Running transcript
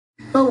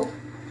Well,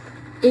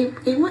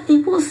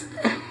 it was.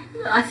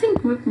 I think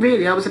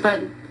really I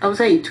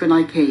was 8 when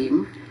I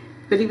came,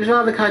 but it was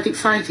rather quite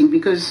exciting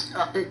because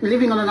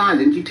living on an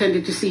island, you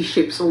tended to see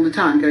ships all the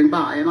time going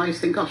by, and I used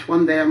to think, gosh,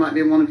 one day I might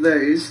be on one of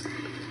those.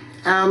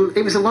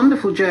 It was a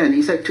wonderful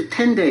journey, so it took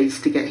 10 days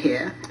to get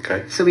here.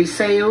 Okay. So we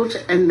sailed,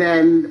 and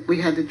then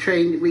we had a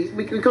train. We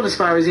got as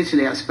far as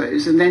Italy, I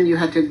suppose, and then you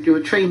had to do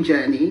a train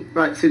journey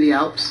right through the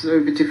Alps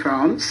over to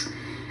France.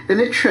 Then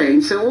a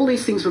train. So all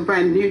these things were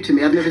brand new to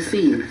me. I'd never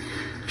seen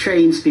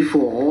trains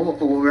before,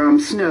 or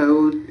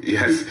snow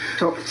Yes.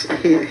 topped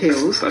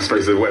hills. I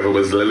suppose the weather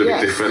was a little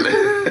bit different.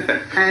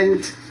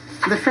 And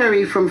the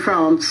ferry from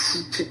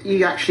France,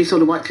 you actually saw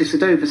the White Cliffs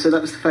of Dover, so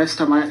that was the first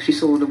time I actually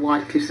saw the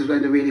White Cliffs of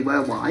Dover really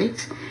were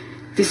white.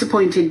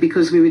 Disappointed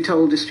because we were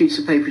told the streets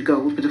were paved with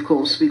gold, but of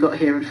course we got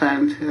here and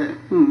found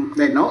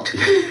they're not.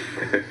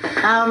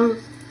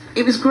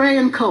 It was grey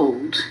and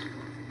cold.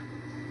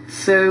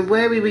 So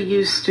where we were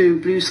used to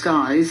blue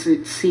skies,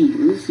 it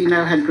seems,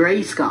 had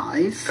grey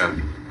skies.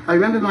 I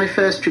remember my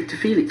first trip to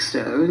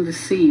Felixstowe and the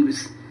sea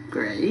was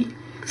grey.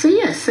 So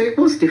yes, so it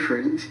was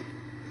different.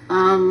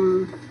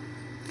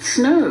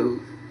 Snow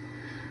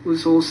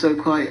was also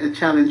quite a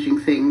challenging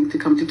thing to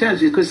come to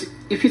terms with, because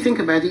if you think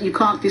about it, you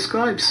can't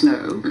describe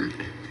snow.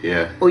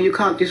 Yeah. Or you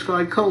can't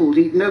describe cold.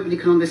 Nobody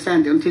can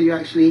understand it until you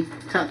actually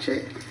touch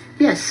it.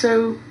 Yes,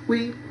 so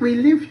we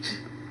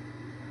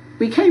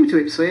came to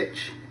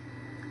Ipswich,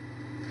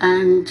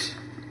 and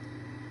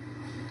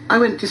I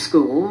went to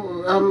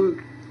school.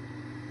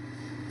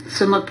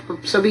 So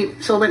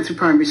I went to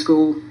primary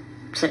school,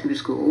 secondary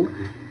school.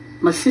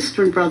 My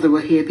sister and brother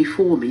were here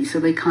before me, so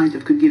they kind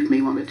of could give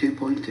me 1 or 2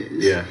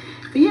 pointers. Yeah.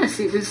 But yes,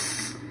 it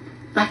was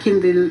back in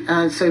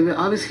the... so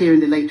I was here in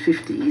the late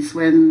 50s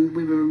when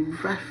we were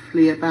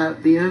roughly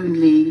about the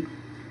only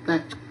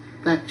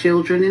black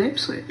children in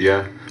Ipswich.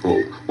 Yeah.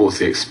 What was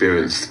the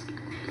experience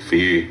for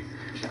you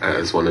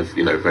as one of,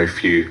 very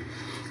few?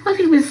 Well,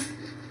 it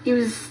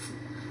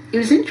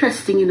was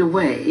interesting in a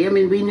way. I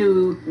mean, we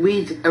knew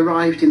we'd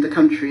arrived in the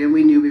country and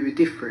we knew we were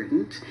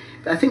different.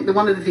 But I think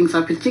one of the things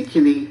I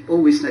particularly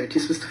always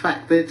noticed was the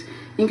fact that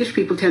English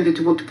people tended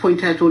to want to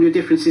point out all your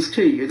differences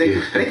to you.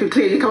 They could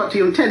clearly come up to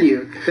you and tell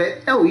you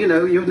that,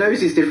 your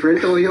nose is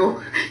different, or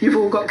you've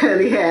all got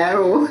curly hair,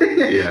 or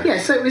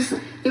So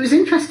it was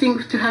interesting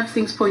to have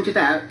things pointed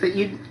out that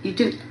you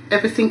didn't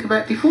ever think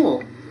about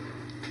before.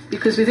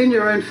 Because within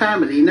your own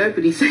family,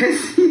 nobody says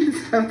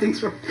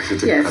something's wrong. It's a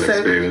different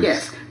experience.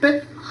 Yes,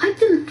 but I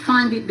didn't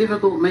find it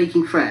difficult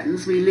making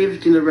friends. We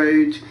lived in a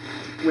road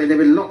where there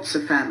were lots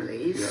of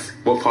families. Yeah.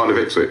 What part of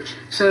Ipswich?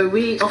 So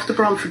off the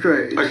Bromford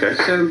Road. Okay.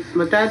 So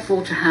my dad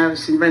bought a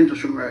house in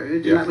Rendlesham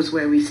Road, and that was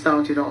where we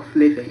started off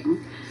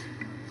living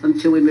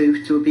until we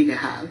moved to a bigger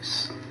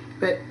house.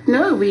 But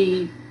no,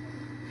 we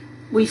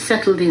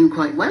settled in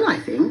quite well, I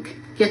think.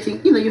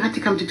 You had to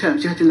come to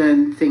terms, you had to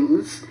learn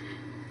things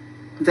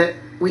that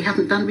we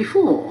hadn't done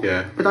before.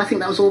 Yeah. But I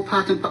think that was all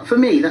for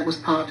me, that was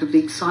part of the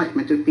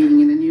excitement of being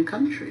in a new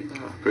country.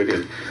 Oh,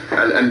 brilliant.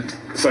 And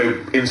so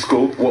in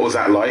school, what was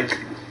that like?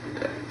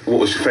 What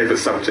was your favourite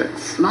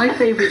subjects? My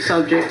favourite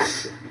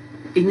subjects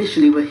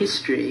initially were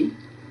history,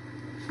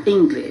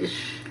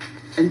 English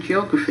and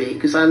geography,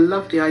 because I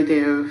loved the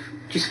idea of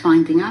just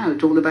finding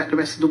out all about the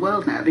rest of the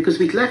world now, because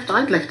I'd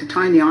left a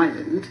tiny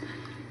island,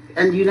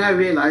 and you now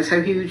realise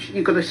how huge,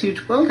 you've got a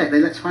huge world out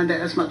there. Let's find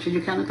out as much as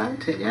you can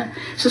about it, yeah.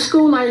 So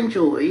school I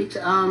enjoyed.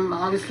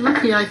 I was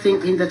lucky, I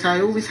think, in that I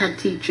always had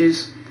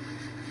teachers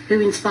who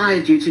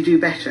inspired you to do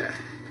better.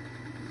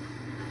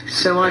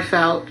 So I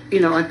felt,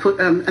 I put,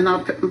 and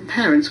our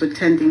parents were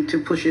tending to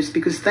push us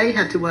because they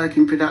had to work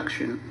in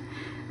production.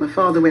 My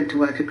father went to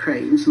work at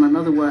Cranes, my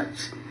mother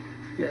worked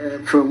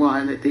for a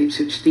while at the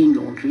Ipswich Steam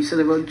Laundry, so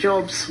there were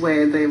jobs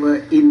where they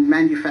were in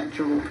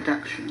manufacture or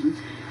production.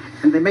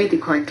 And they made it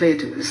quite clear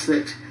to us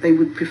that they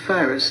would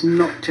prefer us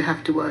not to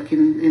have to work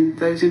in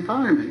those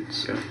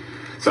environments. Yeah.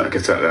 So I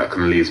guess that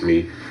kind of leads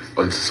me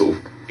onto sort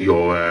of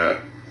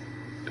your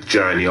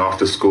journey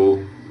after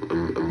school,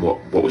 and what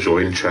was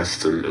your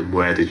interest, and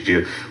where did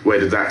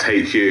that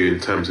take you in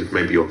terms of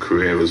maybe your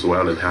career as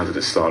well, and how did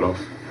it start off?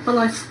 Well,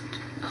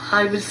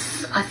 I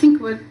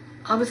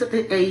was at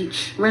the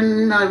age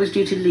when I was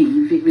due to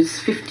leave. It was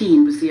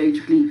 15 was the age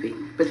of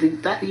leaving. But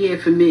that year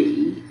for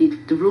me,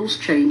 the rules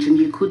changed and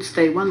you could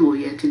stay one more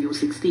year till you're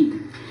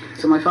 16.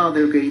 So my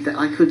father agreed that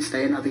I could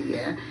stay another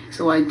year.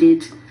 So I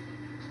did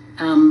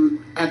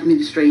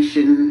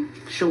administration,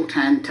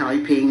 shorthand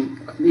typing,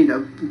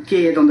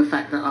 geared on the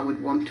fact that I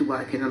would want to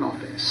work in an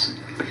office.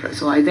 Okay.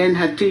 So I then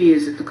had 2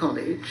 years at the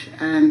college,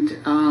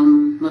 and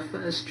my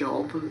first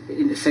job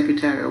in the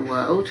secretarial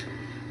world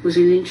was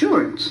in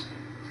insurance,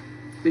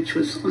 which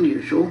was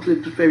unusual.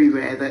 It was very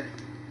rare that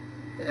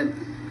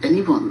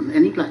any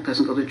black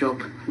person got a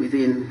job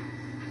within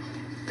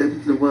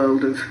the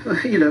world of,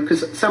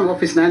 because some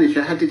office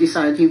manager had to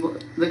decide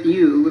that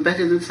you were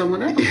better than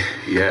someone else.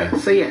 Yeah.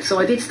 So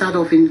I did start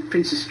off in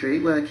Princes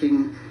Street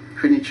working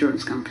for an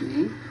insurance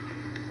company.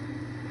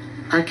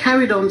 I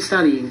carried on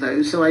studying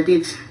though, so I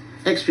did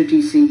extra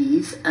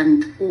GCEs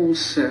and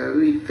also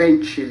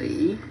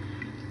eventually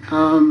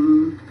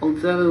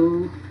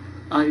Although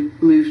I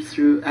moved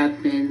through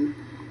admin,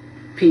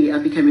 I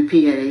became a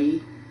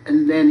PA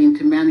and then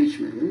into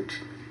management,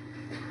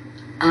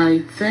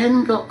 I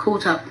then got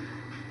caught up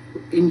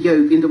in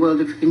yoga, in the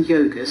world of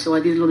yoga. So I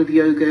did a lot of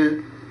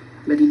yoga,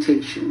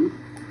 meditation,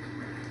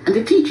 and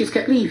the teachers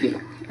kept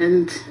leaving.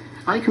 And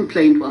I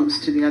complained once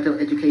to the adult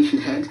education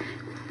head,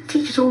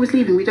 teachers are always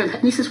leaving, we don't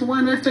have, and he says, well, why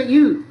on earth don't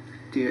you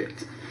do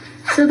it?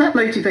 So that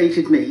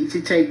motivated me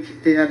to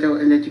take the adult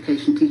and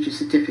education teacher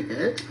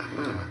certificate.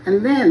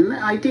 And then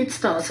I did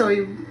start,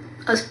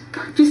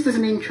 just as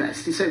an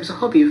interest, so it was a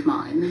hobby of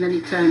mine, and then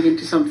it turned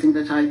into something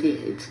that I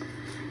did.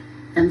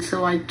 And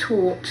so I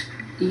taught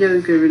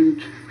yoga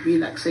and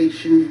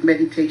relaxation,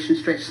 meditation,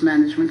 stress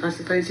management, I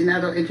suppose, in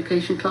adult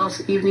education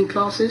evening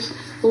classes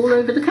all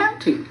over the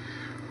county.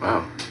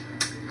 Wow.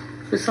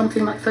 For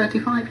something like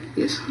 35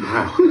 years.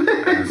 Wow.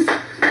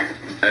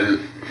 and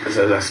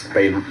so that's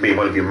been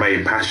one of your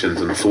main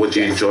passions. And so what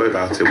do you enjoy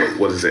about it?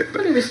 What is it?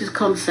 Well, it was this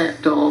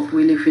concept of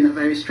we live in a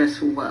very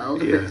stressful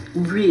world, Yeah.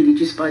 but really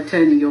just by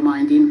turning your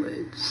mind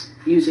inwards,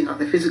 using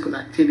other physical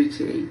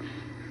activity,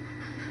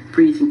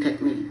 breathing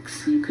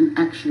techniques, you can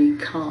actually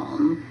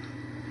calm.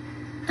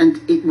 And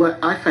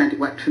I found it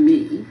worked for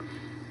me,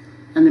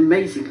 and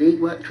amazingly it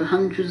worked for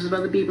hundreds of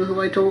other people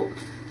who I taught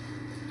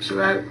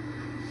throughout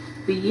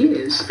the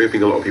years. I think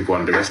a lot of people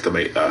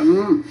underestimate that,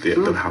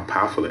 how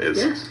powerful it is.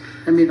 Yes,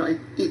 I mean,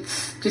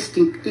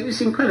 it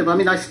was incredible. I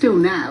mean, I still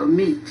now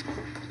meet,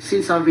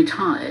 since I've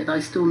retired, I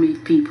still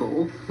meet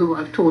people who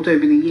I've taught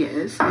over the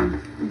years,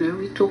 and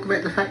we talk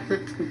about the fact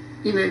that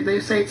they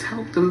say it's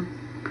helped them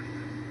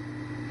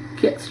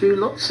get through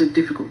lots of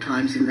difficult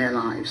times in their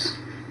lives.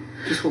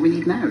 Just what we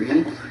need now,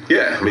 really.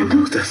 Yeah, I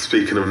mean,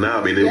 speaking of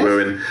now, I mean, Yes.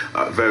 we're in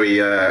a very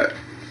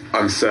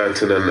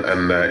uncertain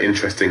and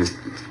interesting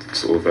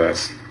sort of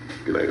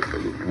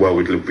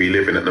world we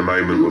live in at the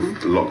moment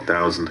with the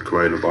lockdowns and the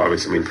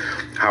coronavirus. I mean,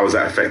 how has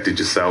that affected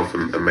yourself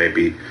and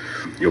maybe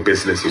your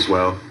business as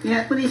well?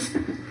 Yeah, well,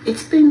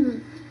 it's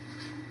been.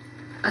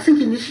 I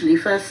think initially,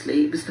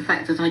 firstly, it was the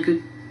fact that I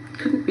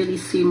couldn't really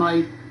see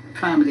my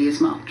family as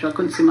much. I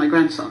couldn't see my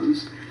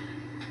grandsons.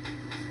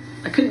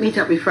 I couldn't meet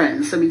up with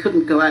friends, so we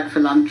couldn't go out for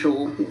lunch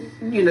or,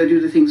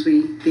 do the things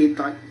we did,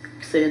 like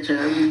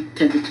theatre. We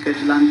tended to go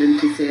to London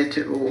to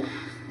theatre or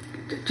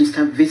just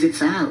have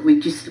visits out.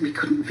 We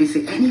couldn't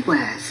visit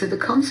anywhere. So the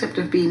concept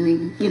of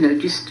being,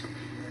 just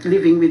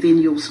living within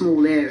your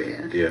small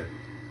area, Yeah.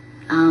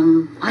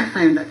 I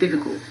found that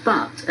difficult.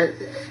 But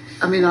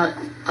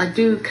I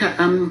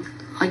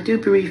do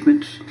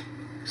bereavement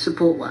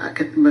support work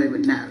at the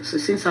moment now. So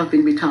since I've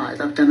been retired,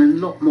 I've done a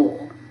lot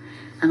more.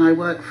 And I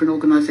work for an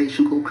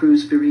organisation called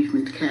Cruise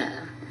Bereavement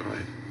Care.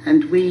 Right.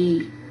 And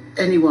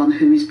anyone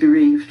who is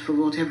bereaved for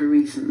whatever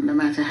reason, no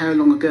matter how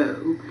long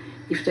ago,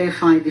 if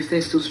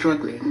they're still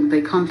struggling,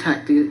 they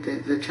contact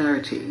the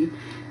charity,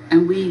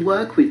 and we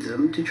work with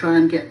them to try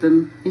and get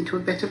them into a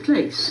better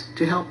place,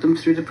 to help them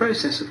through the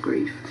process of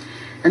grief.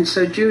 And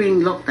so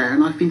during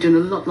lockdown, I've been doing a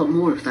lot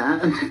more of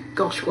that, and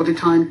gosh, what a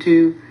time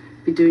to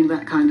be doing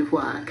that kind of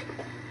work.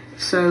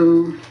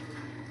 So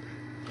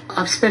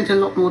I've spent a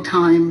lot more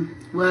time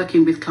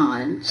working with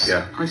clients.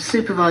 Yeah. I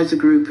supervise a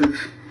group of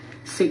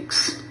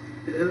 6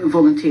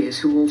 volunteers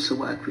who also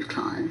work with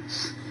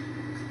clients,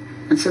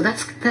 and so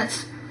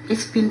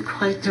it's been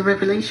quite a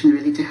revelation,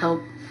 really, to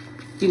help.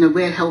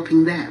 We're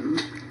helping them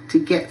to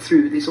get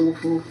through this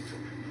awful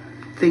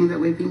thing that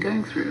we've been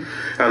going through.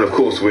 And of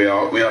course, we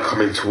are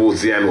coming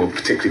towards the end, or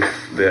particularly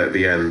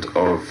the end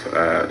of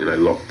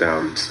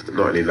lockdowns.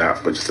 Not only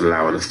that, but just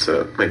allowing us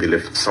to maybe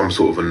live some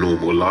sort of a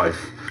normal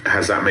life.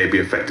 Has that maybe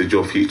affected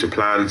your future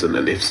plans, and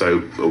if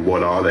so,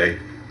 what are they?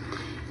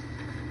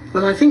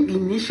 Well, I think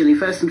initially,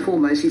 first and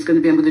foremost, he's going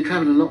to be able to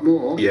travel a lot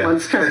more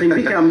once travelling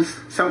becomes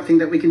something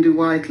that we can do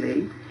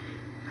widely.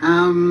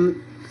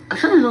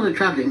 I've done a lot of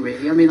travelling,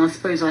 really. I mean, I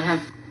suppose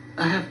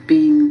I've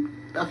been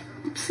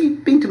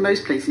to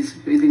most places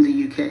within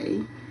the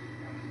UK.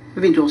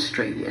 I've been to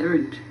Australia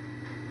and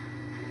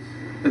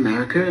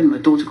America, and my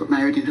daughter got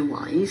married in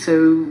Hawaii,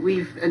 so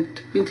we've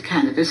been to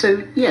Canada.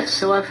 So yes,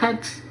 so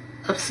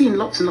I've seen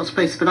lots and lots of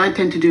places, but I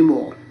tend to do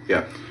more.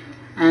 Yeah.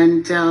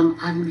 And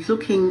I'm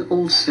looking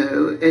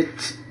also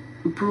at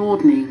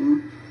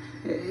broadening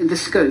the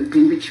scope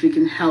in which we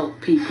can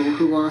help people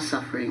who are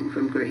suffering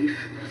from grief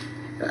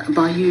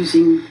by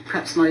using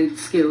perhaps my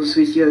skills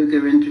with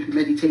yoga and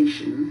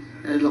meditation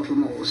a lot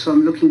more. So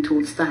I'm looking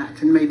towards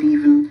that, and maybe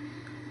even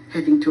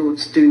heading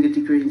towards doing a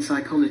degree in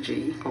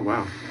psychology. Oh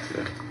wow.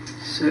 Yeah.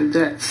 So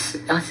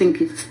I think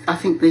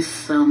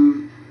this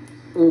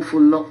awful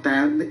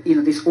lockdown,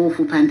 this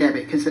awful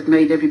pandemic has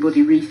made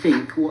everybody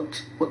rethink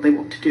what they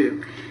want to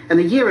do. And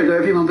a year ago,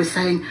 everyone was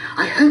saying,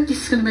 I hope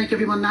this is going to make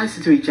everyone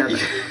nicer to each other.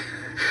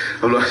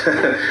 I'm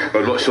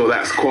not sure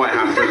that's quite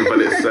happened, but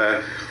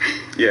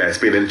it's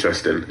been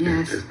interesting.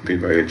 Yes. It's been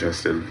very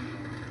interesting.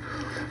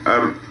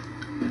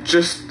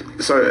 Just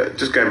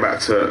going back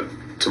to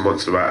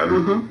Montserrat,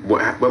 and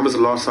when was the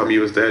last time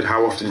you was there?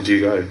 How often do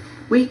you go?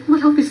 Well,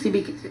 obviously,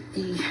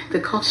 the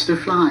cost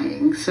of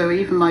flying, so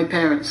even my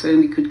parents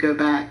only could go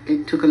back.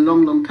 It took a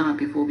long, long time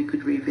before we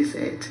could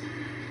revisit.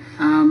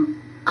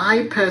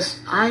 I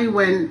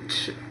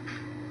went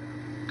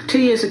 2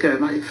 years ago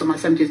for my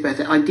 70th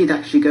birthday. I did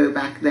actually go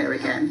back there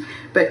again,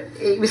 but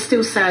it was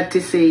still sad to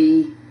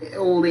see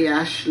all the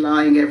ash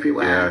lying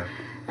everywhere.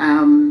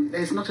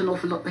 There's not an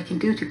awful lot they can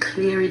do to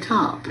clear it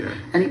up,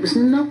 and it was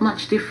not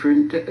much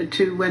different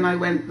to when I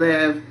went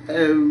there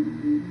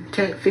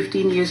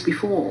 15 years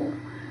before.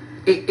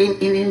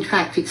 In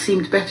fact, it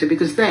seemed better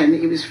because then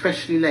it was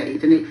freshly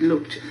laid and it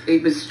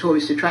was a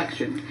tourist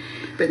attraction.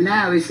 But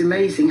now it's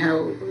amazing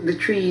how the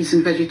trees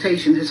and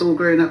vegetation has all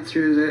grown up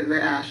through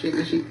the ash. It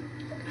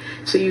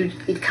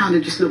kind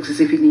of just looks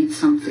as if it needs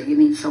something. It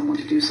needs someone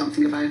to do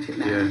something about it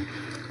now. Yeah.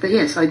 But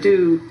yes, I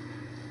do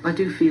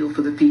feel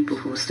for the people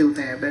who are still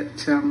there. But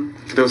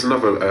there was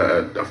another.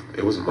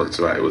 It wasn't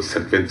Montserrat. It was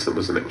St Vincent,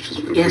 wasn't it? Which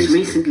was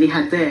recently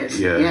had theirs.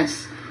 Yeah.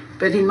 Yes,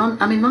 but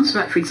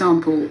Montserrat, for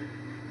example,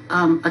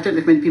 I don't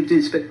know if many people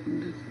do this, but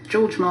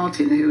George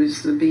Martin, who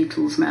is the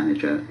Beatles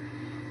manager,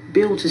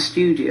 built a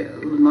studio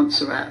in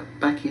Montserrat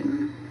back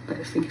in, I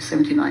think it's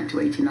 79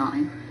 to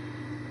 89.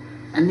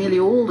 And nearly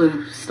all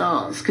the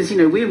stars, because,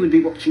 we would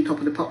be watching Top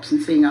of the Pops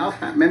and seeing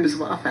members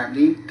of our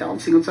family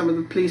dancing on some of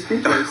the police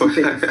videos and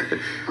things.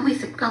 And we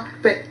think, God,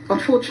 but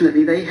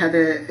unfortunately they had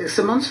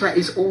so Montserrat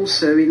is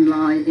also in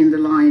the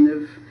line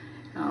of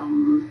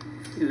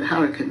the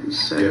hurricanes.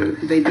 So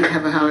they did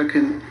have a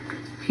hurricane,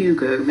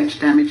 Hugo, which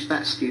damaged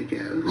that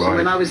studio. Right. So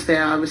when I was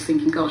there, I was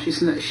thinking, gosh,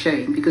 isn't that a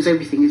shame? Because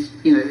everything is,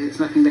 there's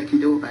nothing they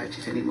can do about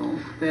it anymore.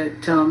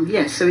 But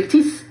yes, so it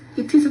is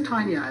a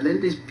tiny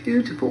island. It's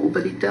beautiful,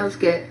 but it does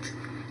get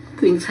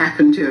things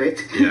happen to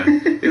it. Yeah.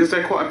 Is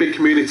there quite a big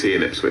community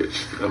in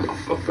Ipswich?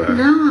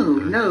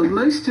 No.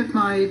 Most of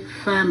my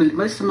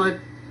father's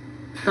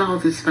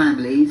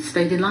family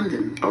stayed in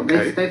London.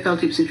 Okay. They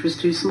felt Ipswich was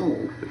too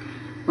small.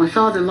 My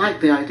father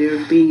liked the idea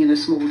of being in a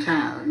small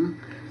town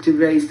to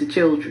raise the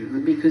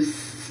children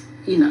because,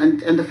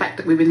 and the fact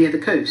that we were near the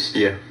coast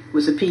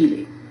was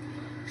appealing.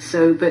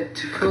 So, but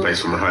for a place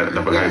from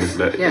another home,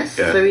 isn't it? Yes.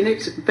 Yeah. So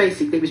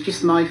basically, it was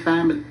just my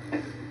family.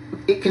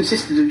 It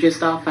consisted of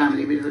just our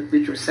family,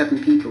 which was 7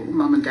 people,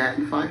 mum and dad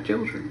and 5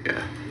 children.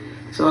 Yeah.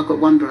 So I've got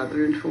 1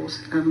 brother and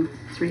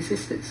 3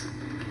 sisters.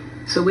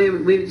 So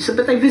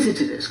but they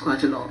visited us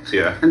quite a lot.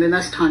 Yeah. And then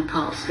as time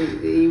passed,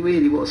 he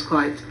really was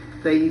quite.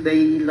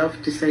 They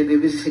loved to say they're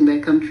visiting their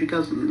country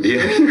cousins.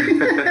 Yeah.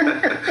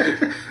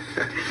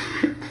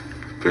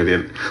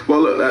 Brilliant.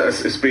 Well, look,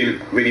 it's been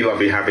really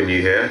lovely having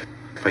you here.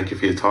 Thank you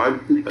for your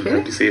time. Okay. And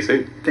hope to see you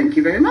soon. Thank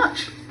you very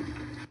much.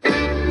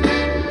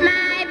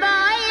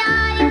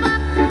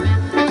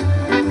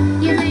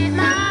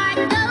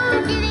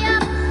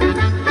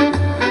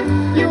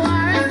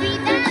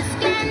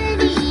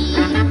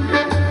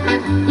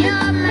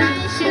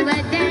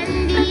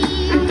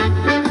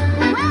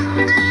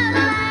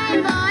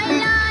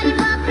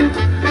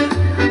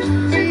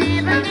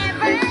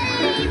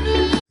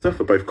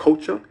 For both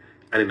culture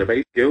and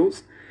innovation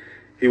skills.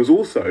 He was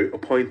also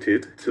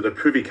appointed to the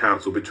Privy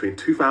Council between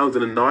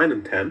 2009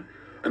 and 10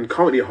 and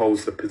currently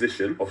holds the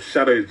position of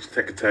Shadow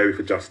Secretary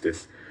for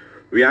Justice.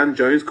 Rhiannon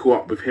Jones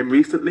caught up with him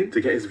recently to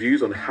get his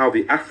views on how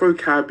the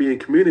Afro-Caribbean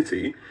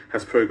community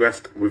has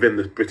progressed within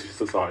the British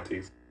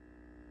societies.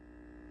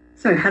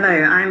 So hello,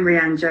 I'm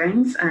Rhiannon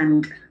Jones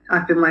and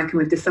I've been working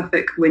with the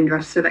Suffolk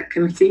Windrush Select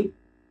Committee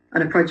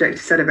on a project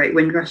to celebrate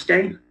Windrush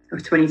Day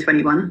of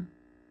 2021.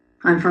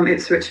 I'm from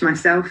Ipswich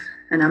myself,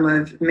 and I'm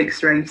of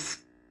mixed race,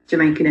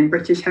 Jamaican and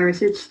British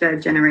heritage,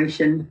 3rd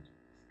generation.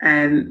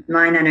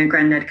 My nan and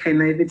granddad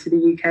came over to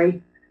the UK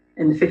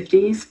in the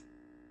 50s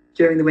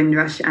during the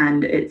Windrush,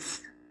 and it's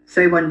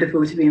so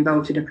wonderful to be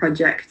involved in a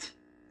project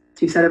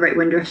to celebrate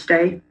Windrush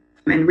Day.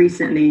 And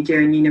recently,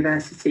 during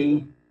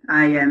university,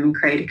 I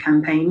created a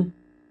campaign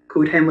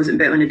called Home Wasn't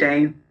Built on a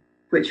Day,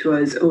 which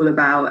was all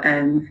about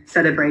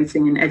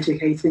celebrating and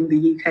educating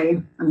the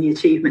UK on the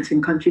achievements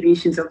and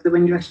contributions of the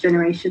Windrush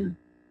generation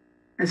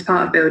as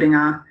part of building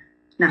our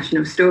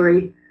national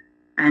story.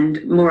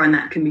 And more on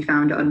that can be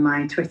found on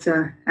my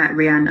Twitter at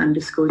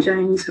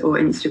Rhiannon_Jones or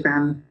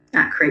Instagram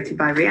at Created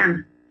by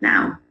Rhiannon.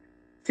 Now,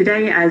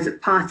 today, as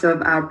part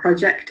of our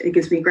project, it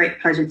gives me great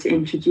pleasure to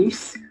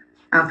introduce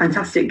our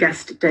fantastic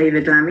guest,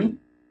 David Lammy,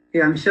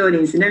 who I'm sure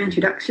needs no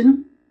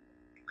introduction.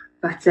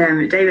 But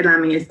David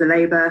Lammy is the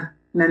Labour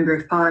Member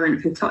of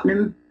Parliament for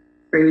Tottenham,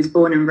 where he was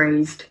born and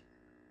raised.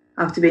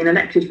 After being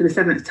elected for the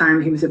 7th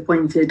time, he was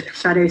appointed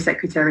Shadow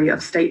Secretary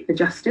of State for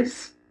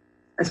Justice.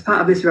 As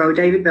part of this role,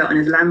 David built on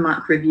his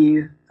landmark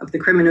review of the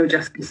criminal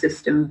justice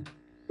system,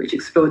 which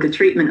explored the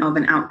treatment of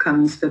and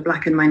outcomes for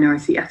Black and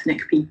minority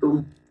ethnic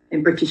people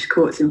in British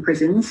courts and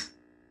prisons.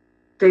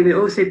 David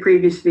also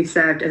previously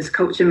served as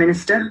Culture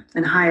Minister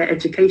and Higher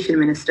Education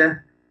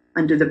Minister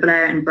under the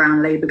Blair and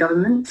Brown Labour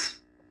government.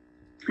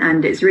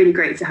 And it's really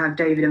great to have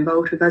David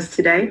involved with us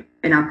today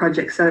in our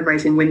project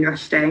celebrating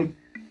Windrush Day.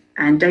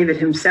 And David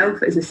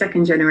himself is a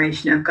 2nd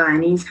generation of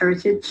Guyanese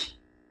heritage.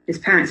 His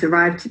parents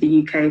arrived to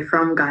the UK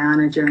from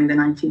Guyana during the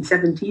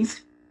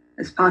 1970s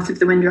as part of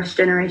the Windrush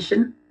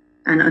generation.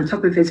 And on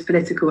top of his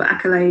political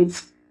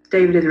accolades,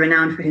 David is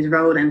renowned for his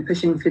role in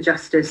pushing for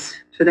justice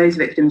for those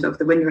victims of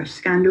the Windrush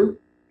scandal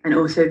and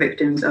also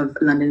victims of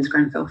London's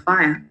Grenfell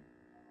fire.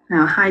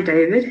 Now, hi,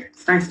 David.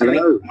 It's nice to meet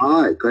you.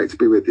 Hello. Hi. Great to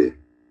be with you.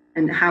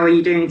 And how are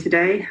you doing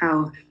today?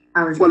 How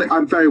is Well, it?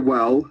 I'm very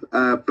well,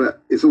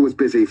 but it's always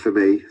busy for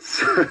me.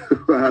 So,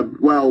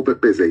 well, but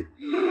busy.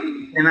 I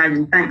can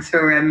imagine. Thanks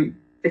for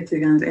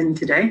fitting us in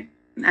today.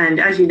 And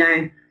as you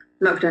know,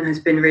 lockdown has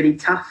been really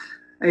tough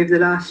over the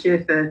last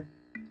year for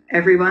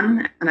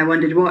everyone. And I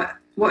wondered what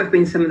have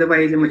been some of the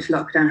ways in which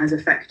lockdown has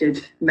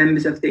affected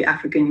members of the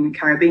African and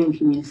Caribbean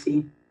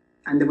community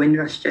and the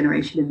Windrush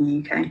generation in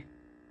the UK?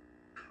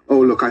 Oh,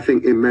 look, I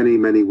think in many,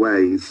 many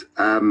ways.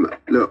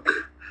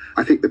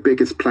 I think the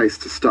biggest place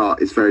to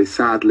start is very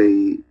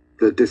sadly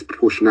the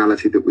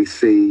disproportionality that we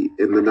see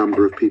in the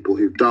number of people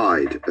who've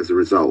died as a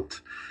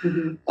result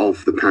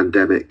of the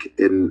pandemic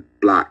in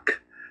Black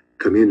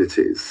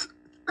communities.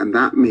 And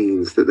that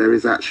means that there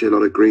is actually a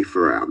lot of grief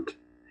around.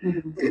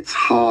 It's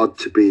hard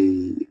to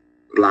be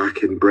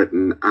Black in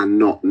Britain and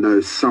not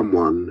know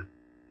someone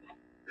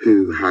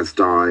who has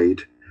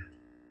died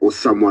or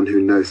someone who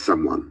knows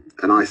someone.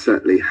 And I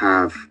certainly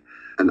have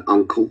an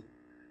uncle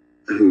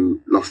who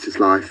lost his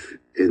life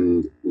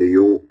in New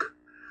York.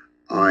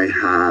 I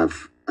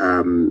have,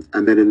 and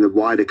then in the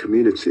wider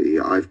community,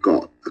 I've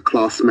got a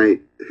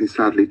classmate who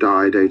sadly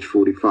died age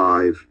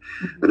 45.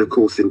 And of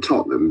course, in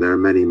Tottenham, there are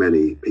many,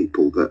 many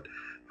people that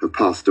have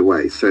passed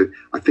away. So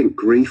I think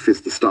grief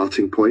is the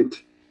starting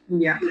point.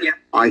 Yeah.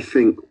 I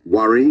think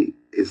worry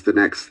is the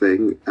next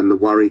thing. And the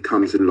worry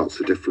comes in lots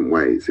of different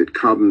ways. It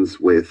comes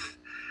with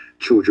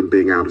children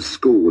being out of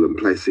school and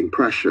placing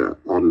pressure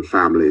on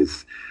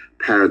families,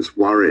 parents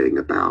worrying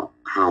about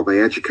how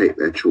they educate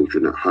their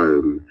children at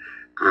home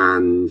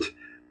and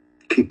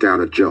keep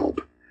down a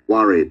job,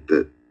 worried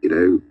that,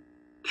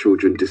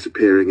 children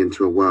disappearing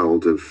into a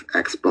world of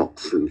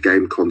Xbox and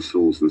game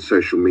consoles and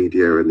social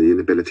media and the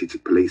inability to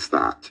police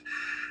that,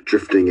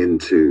 drifting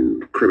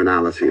into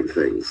criminality and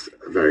things,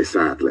 very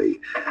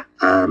sadly.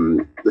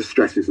 The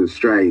stresses and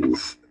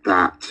strains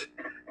that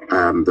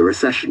the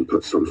recession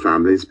puts on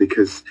families,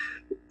 because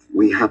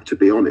we have to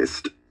be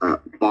honest,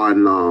 by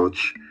and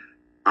large,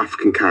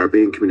 African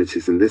Caribbean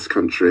communities in this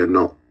country are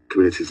not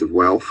communities of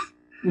wealth.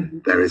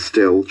 There is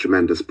still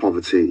tremendous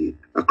poverty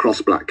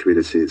across Black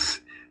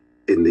communities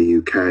in the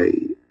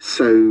UK.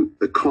 So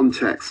the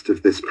context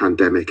of this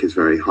pandemic is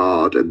very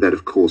hard. And then,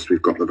 of course,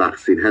 we've got the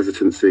vaccine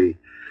hesitancy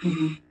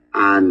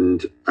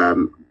and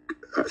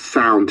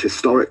sound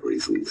historic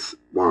reasons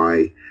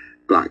why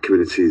Black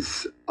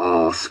communities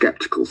are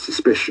sceptical,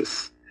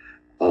 suspicious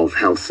of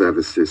health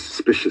services,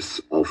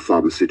 suspicious of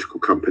pharmaceutical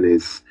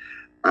companies.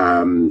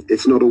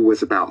 It's not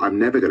always about, I'm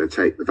never going to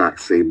take the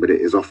vaccine, but it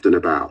is often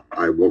about,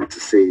 I want to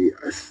see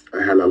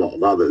a hell of a lot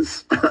of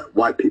others,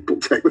 white people,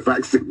 take the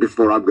vaccine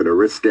before I'm going to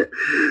risk it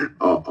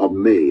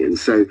on me. And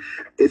so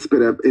it's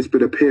been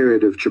a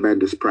period of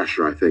tremendous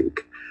pressure, I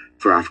think,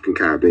 for African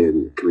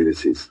Caribbean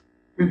communities.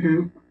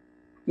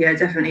 Yeah, I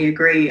definitely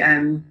agree.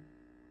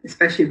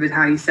 Especially with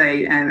how you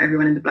say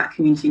everyone in the Black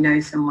community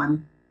knows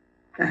someone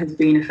that has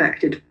been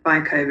affected by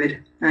COVID.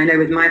 And I know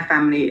with my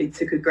family, it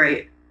took a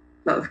great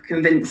lot of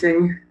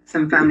convincing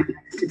some family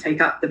members to take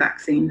up the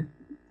vaccine.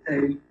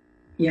 So,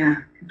 yeah,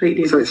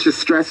 completely agree. So it's just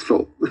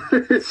stressful.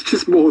 It's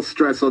just more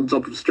stress on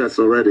top of stress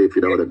already, if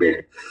you know what I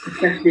mean.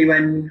 Especially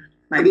when...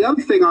 And the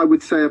other thing I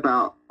would say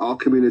about our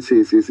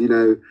communities is, we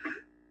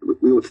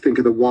ought to think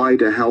of the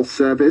wider health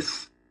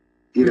service.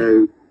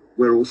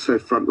 We're also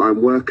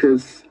frontline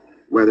workers,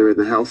 whether in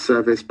the health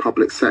service,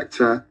 public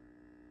sector.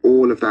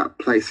 All of that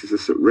places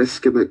us at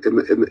risk in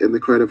the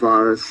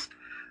coronavirus.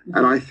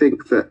 And I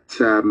think that,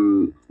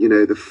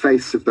 the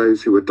face of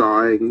those who were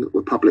dying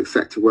were public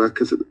sector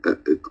workers,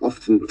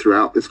 often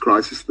throughout this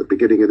crisis, at the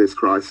beginning of this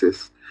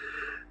crisis.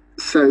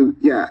 So,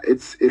 yeah,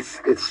 it's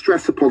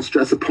stress upon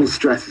stress upon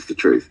stress is the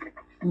truth.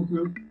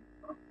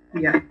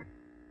 Yeah.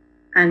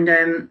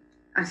 And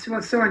I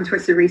saw on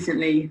Twitter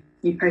recently,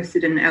 you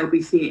posted an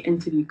LBC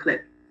interview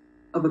clip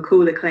of a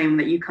caller claiming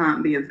that you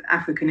can't be of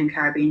African and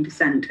Caribbean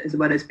descent as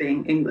well as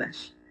being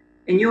English.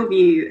 In your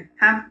view,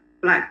 have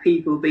Black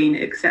people been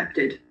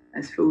accepted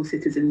as full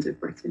citizens of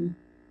Britain?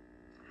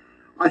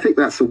 I think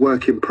that's a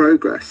work in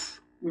progress.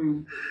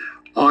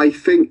 I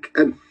think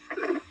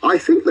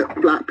that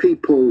Black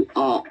people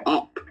are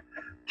up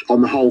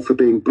on the whole for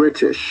being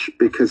British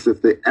because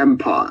of the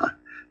empire.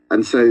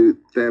 And so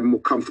they're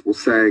more comfortable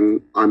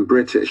saying, I'm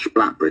British,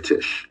 Black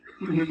British,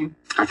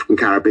 African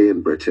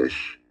Caribbean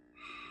British.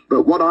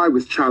 But what I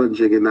was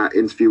challenging in that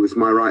interview was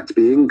my right to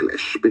be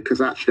English, because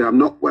actually I'm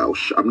not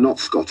Welsh, I'm not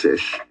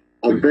Scottish.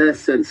 On their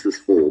census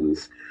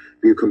forms,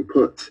 you can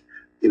put,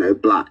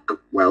 Black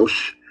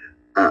Welsh,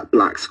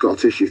 Black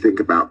Scottish. You think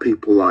about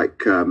people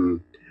like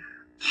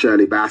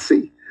Shirley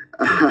Bassey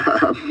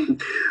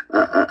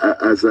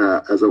as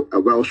a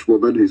Welsh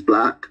woman who's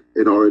Black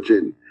in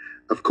origin.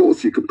 Of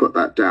course, you can put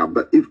that down.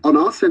 But on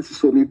our census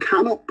form, you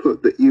cannot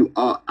put that you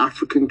are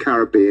African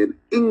Caribbean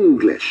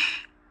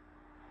English.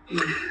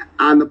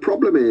 And the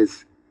problem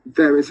is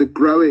there is a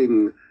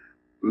growing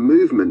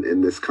movement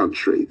in this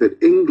country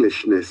that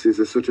Englishness is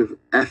a sort of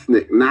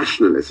ethnic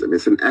nationalism.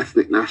 It's an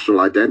ethnic national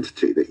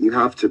identity, that you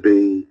have to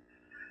be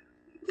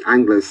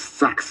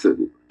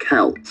Anglo-Saxon,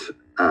 Celt,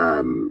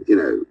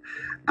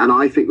 and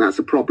I think that's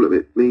a problem.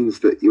 It means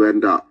that you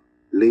end up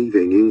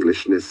leaving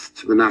Englishness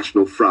to the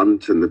National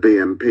Front and the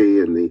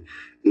BNP and the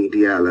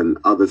EDL and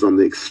others on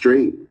the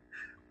extreme.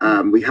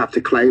 We have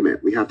to claim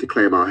it. We have to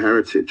claim our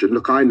heritage. And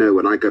look, I know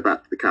when I go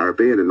back to the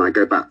Caribbean, and I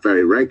go back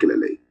very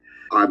regularly,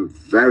 I'm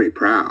very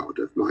proud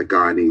of my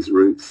Guyanese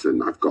roots,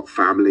 and I've got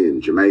family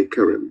in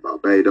Jamaica and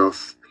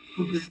Barbados,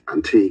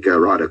 Antigua,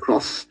 right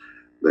across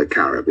the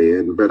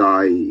Caribbean. But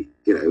I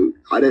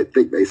don't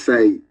think they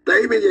say,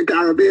 David, you're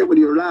Caribbean when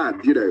you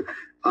land,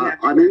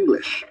 I'm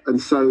English. And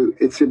so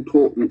it's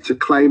important to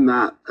claim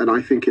that. And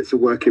I think it's a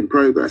work in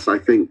progress. I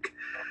think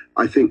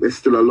there's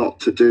still a lot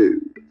to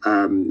do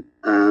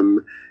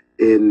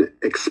in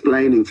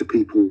explaining to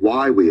people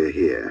why we are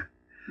here,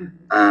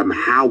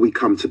 how we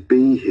come to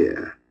be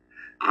here,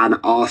 and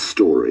our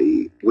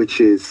story, which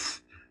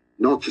is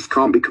not just,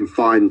 can't be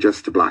confined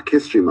just to Black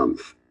History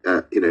Month.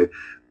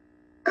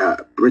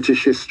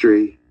 British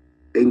history,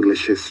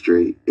 English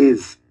history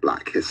is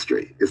Black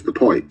history, is the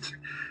point.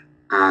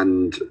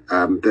 And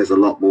there's a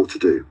lot more to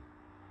do.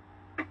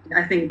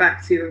 I think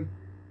back to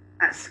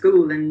at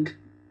school, and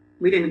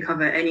we didn't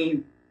cover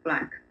any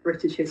Black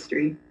British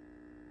history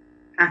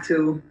at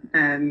all.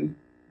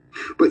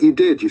 But you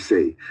did, you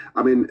see.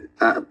 I mean,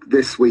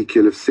 this week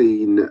you'll have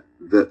seen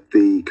that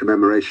the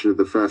commemoration of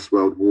the First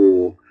World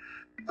War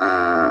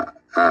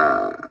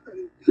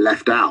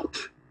left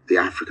out the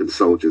African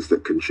soldiers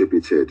that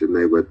contributed, and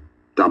they were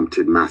dumped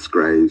in mass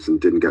graves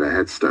and didn't get a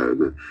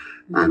headstone.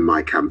 And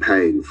my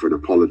campaign for an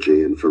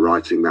apology and for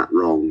righting that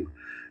wrong,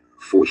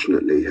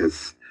 fortunately,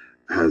 has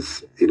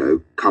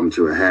come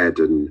to a head,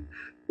 and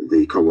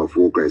the Commonwealth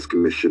War Graves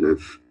Commission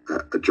have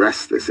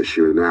addressed this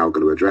issue and are now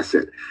going to address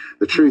it.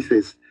 The truth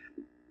is,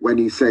 when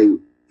you say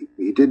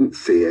you didn't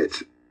see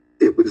it,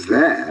 it was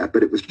there,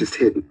 but it was just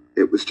hidden.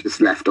 It was just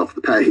left off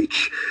the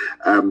page.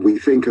 We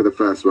think of the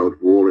First World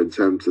War in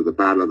terms of the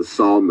Battle of the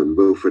Somme and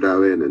Wilfred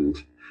Owen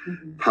and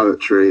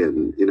poetry,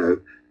 and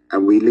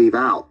and we leave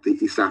out the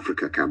East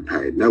Africa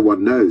campaign. No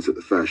one knows that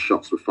the first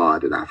shots were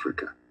fired in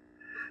Africa.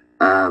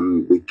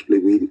 We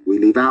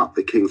leave out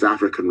the King's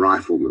African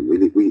Riflemen.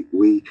 We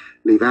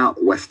leave out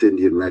the West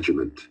Indian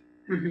Regiment.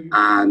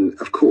 And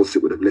of course,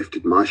 it would have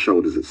lifted my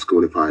shoulders at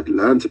school if I had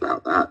learned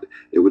about that.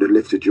 It would have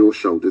lifted your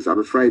shoulders. I'm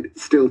afraid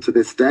still to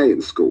this day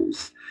in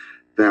schools,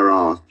 there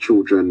are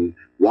children,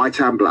 white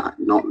and black,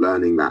 not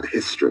learning that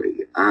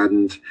history.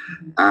 And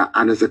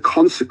as a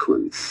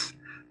consequence,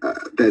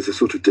 there's a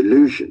sort of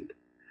delusion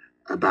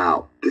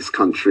about this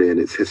country and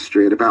its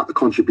history, and about the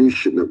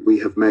contribution that we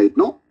have made,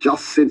 not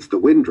just since the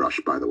Windrush,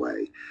 by the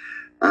way.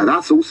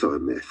 That's also a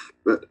myth,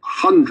 but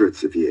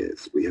hundreds of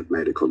years we have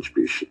made a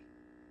contribution.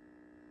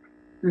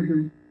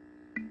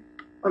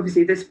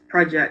 Obviously, this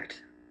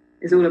project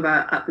is all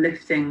about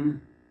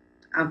uplifting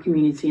our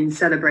community and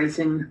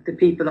celebrating the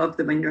people of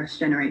the Windrush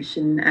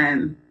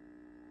generation.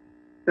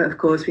 But of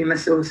course, we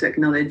must also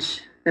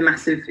acknowledge the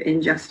massive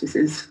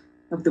injustices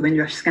of the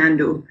Windrush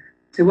scandal.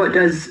 So what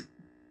does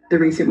the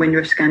recent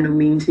Windrush scandal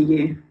mean to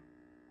you?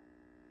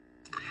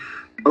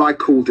 Well, I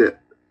called it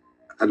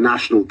a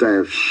national day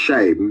of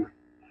shame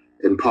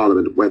in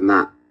Parliament when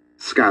that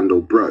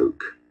scandal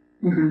broke.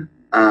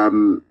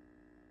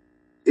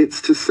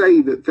 It's to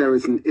say that there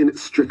is an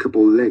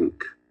inextricable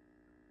link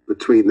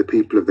between the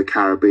people of the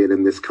Caribbean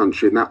and this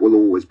country, and that will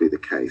always be the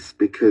case,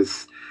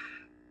 because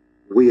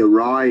we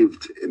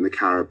arrived in the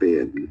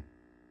Caribbean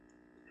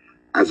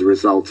as a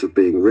result of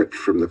being ripped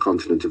from the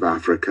continent of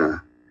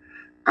Africa.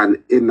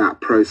 And in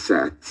that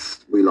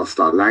process, we lost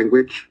our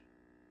language,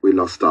 we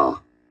lost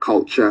our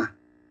culture,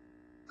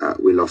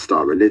 we lost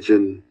our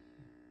religion,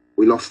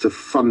 we lost a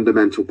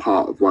fundamental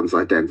part of one's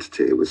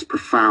identity. It was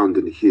profound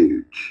and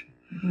huge.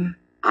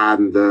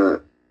 And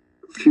the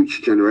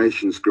future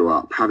generations grew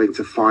up having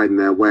to find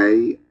their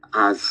way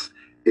as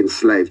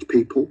enslaved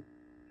people,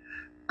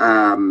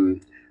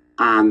 and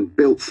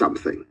built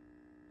something.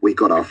 We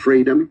got our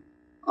freedom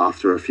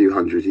after a few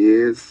hundred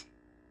years,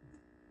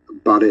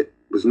 but it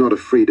was not a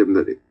freedom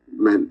that it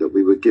meant that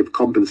we were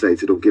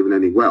compensated or given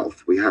any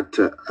wealth. We had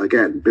to,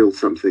 again, build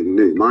something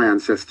new. My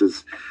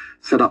ancestors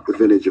set up the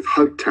village of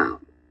Hopetown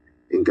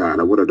in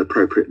Guyana. What an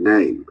appropriate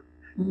name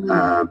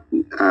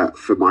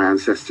for my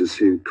ancestors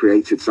who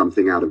created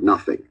something out of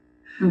nothing.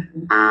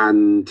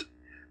 And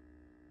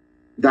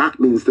that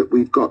means that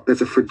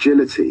there's a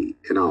fragility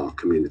in our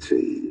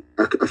community,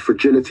 a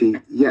fragility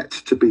yet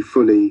to be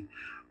fully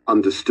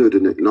understood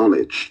and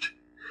acknowledged.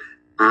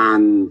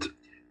 And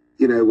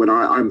when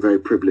I'm very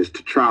privileged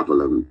to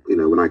travel, and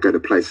when I go to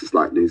places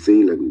like New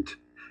Zealand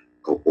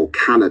or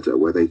Canada,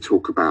 where they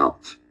talk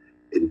about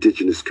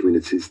indigenous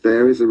communities,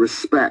 there is a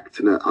respect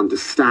and an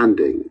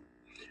understanding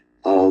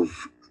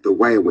of the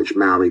way in which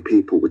Maori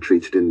people were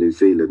treated in New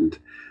Zealand,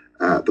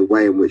 the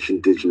way in which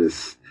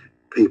indigenous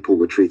people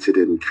were treated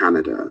in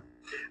Canada.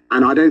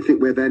 And I don't think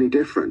we're any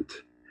different,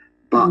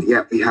 but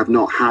yet we have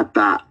not had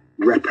that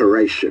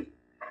reparation,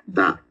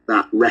 that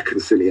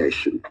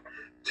reconciliation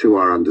to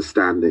our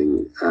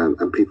understanding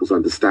and people's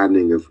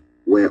understanding of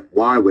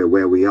why we're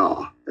where we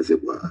are, as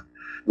it were.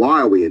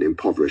 Why are we an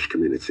impoverished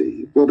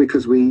community? Well,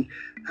 because we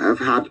have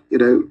had,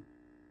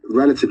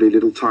 relatively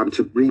little time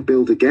to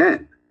rebuild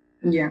again.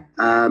 Yeah.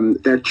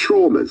 There are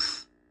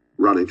traumas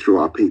running through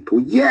our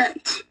people,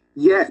 yet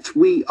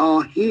we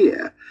are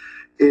here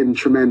in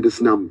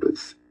tremendous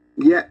numbers.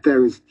 Yet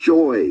there is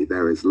joy,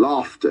 there is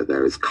laughter,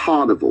 there is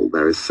carnival,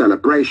 there is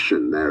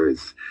celebration, there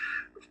is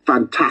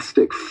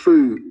fantastic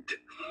food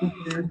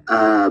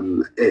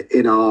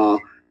in our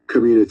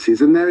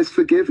communities, and there is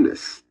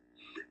forgiveness.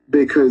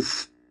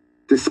 Because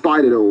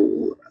despite it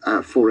all,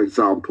 for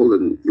example,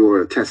 and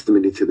you're a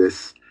testimony to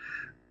this,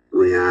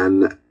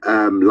 Rianne,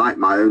 like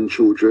my own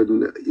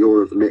children,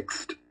 you're of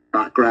mixed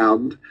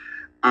background,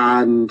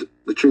 and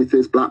the truth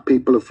is black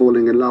people are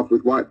falling in love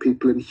with white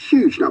people in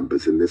huge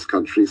numbers in this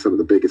country, some of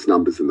the biggest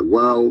numbers in the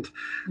world.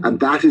 And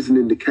that is an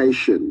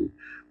indication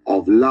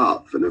of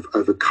love and of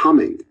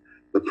overcoming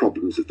the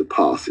problems of the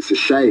past. It's a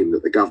shame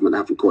that the government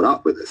haven't caught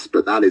up with us,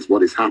 but that is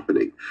what is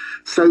happening.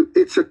 So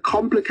it's a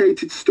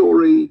complicated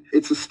story.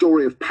 It's a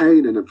story of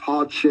pain and of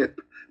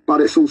hardship, but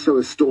it's also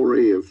a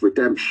story of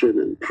redemption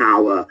and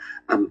power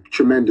and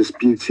tremendous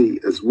beauty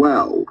as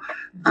well.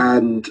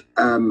 And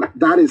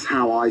that is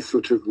how I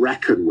sort of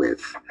reckon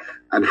with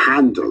and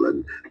handle,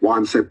 and why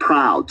I'm so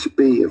proud to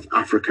be of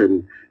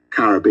African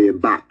Caribbean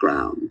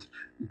background,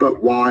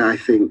 but why I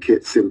think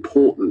it's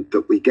important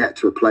that we get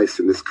to a place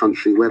in this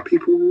country where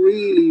people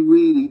really,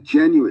 really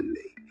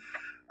genuinely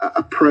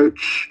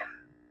approach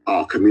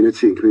our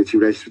community and community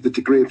relations with a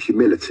degree of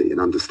humility and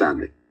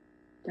understanding.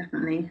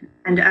 Definitely.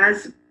 And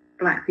as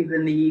black people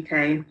in the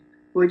UK,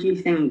 what do you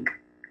think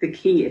the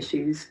key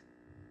issues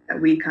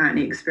that we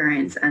currently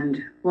experience,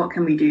 and what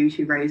can we do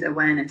to raise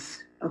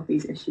awareness of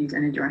these issues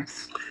and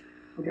address?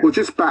 Well,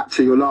 just back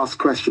to your last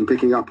question,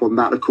 picking up on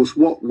that, of course,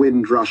 what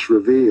Windrush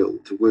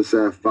revealed was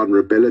a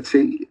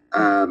vulnerability.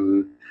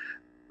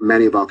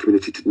 Many of our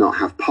community did not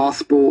have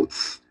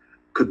passports,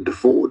 couldn't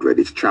afford,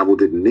 ready to travel,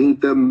 didn't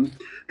need them,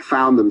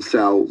 found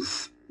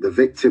themselves the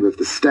victim of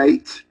the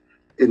state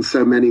in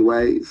so many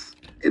ways,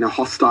 in a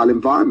hostile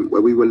environment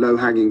where we were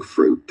low-hanging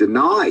fruit,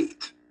 denied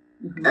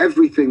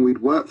everything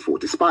we'd worked for,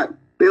 despite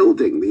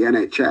building the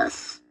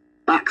NHS,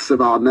 backs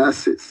of our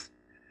nurses,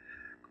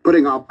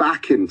 putting our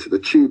back into the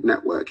tube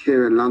network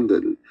here in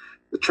London,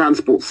 the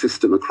transport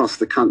system across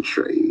the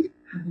country,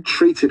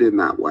 treated in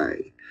that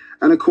way.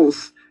 And of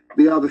course,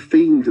 the other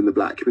themes in the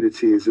black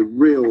community is a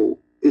real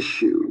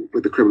issue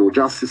with the criminal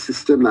justice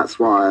system. That's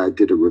why I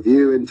did a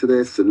review into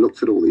this and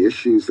looked at all the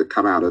issues that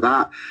come out of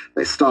that.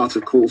 They start,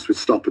 of course, with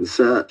stop and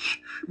search,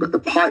 but the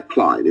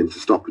pipeline into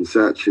stop and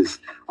search is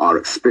our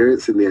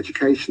experience in the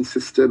education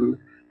system,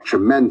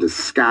 tremendous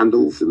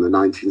scandals in the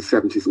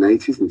 1970s and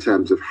 80s in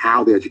terms of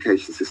how the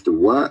education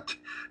system worked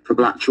for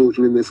black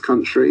children in this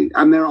country.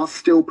 And there are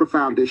still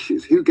profound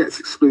issues. Who gets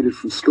excluded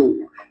from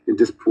school in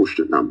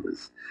disproportionate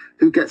numbers?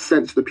 Who gets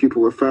sent to the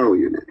pupil referral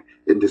unit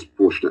in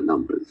disproportionate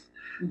numbers?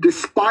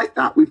 Despite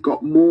that, we've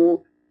got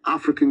more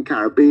African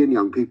Caribbean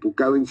young people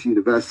going to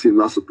university and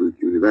Russell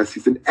Group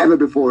universities than ever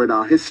before in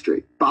our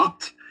history.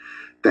 But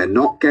they're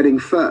not getting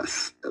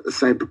first at the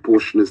same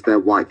proportion as their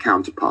white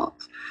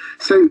counterparts.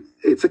 So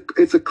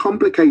it's a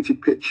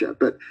complicated picture,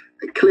 but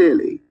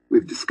clearly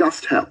we've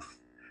discussed health,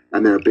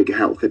 and there are big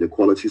health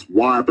inequalities.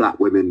 Why are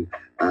black women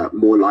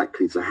more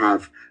likely to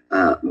have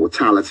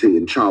mortality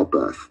in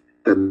childbirth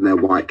than their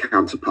white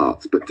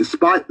counterparts? But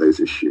despite those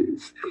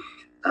issues,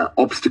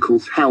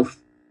 obstacles, health,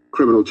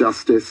 criminal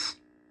justice,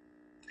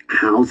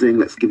 housing.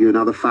 Let's give you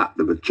another fact.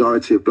 The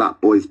majority of black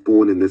boys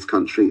born in this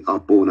country are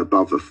born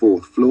above the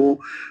fourth floor,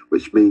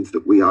 which means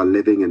that we are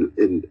living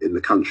in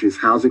the country's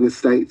housing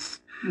estates.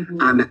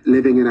 And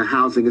living in a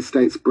housing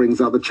estates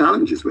brings other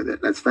challenges with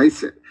it. Let's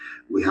face it.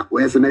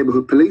 Where's the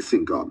neighborhood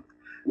policing gone?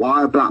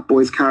 Why are black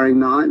boys carrying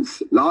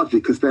knives? Largely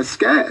because they're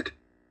scared.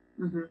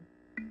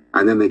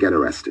 And then they get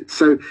arrested.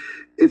 So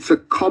it's a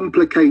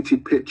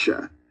complicated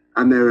picture.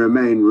 And there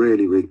remain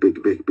really, really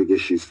big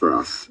issues for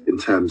us in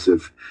terms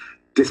of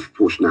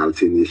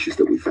disproportionality in the issues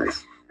that we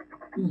face.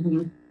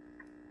 And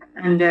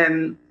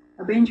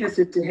I'd be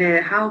interested to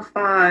hear, how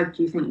far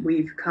do you think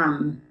we've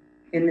come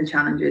in the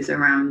challenges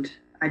around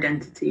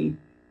identity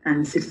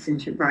and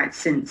citizenship rights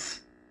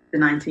since the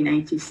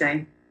 1980s,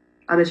 say?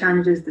 Are the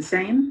challenges the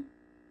same?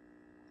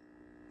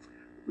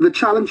 The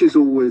challenge is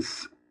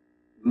always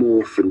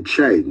morph and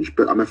change,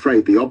 but I'm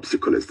afraid the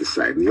obstacle is the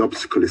same. The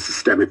obstacle is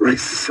systemic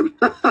racism.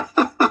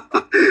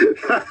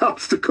 That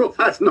obstacle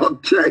has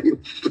not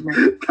changed.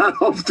 That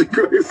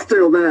obstacle is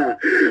still there.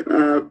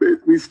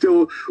 It's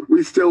still,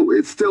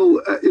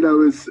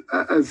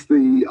 as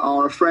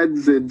our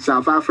friends in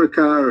South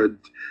Africa and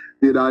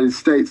the United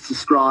States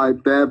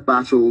described their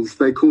battles,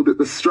 they called it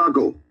the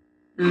struggle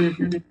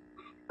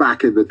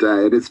back in the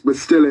day, and we're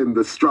still in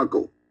the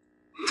struggle.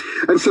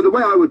 And so the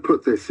way I would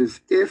put this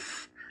is,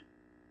 if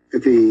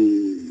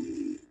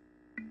the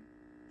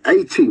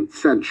 18th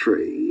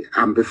century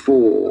and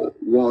before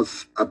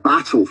was a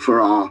battle for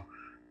our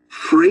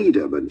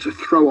freedom and to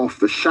throw off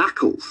the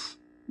shackles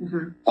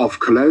of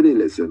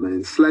colonialism and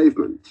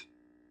enslavement.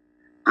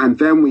 And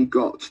then we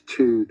got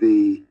to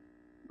the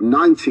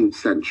 19th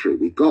century,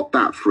 we got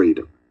that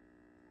freedom,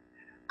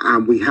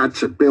 and we had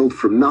to build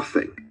from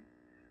nothing.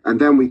 And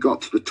then we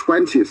got to the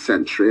 20th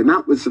century, and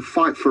that was a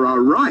fight for our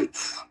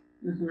rights.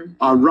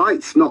 Our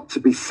rights not to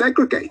be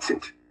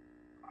segregated,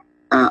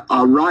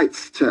 our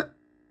rights to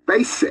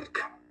basic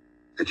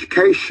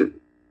education,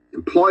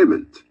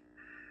 employment.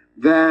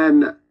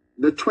 Then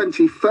the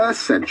 21st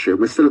century,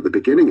 and we're still at the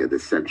beginning of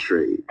this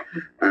century,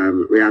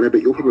 Rihanna,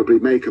 but you'll probably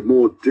make a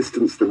more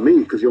distance than me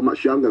because you're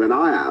much younger than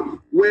I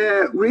am.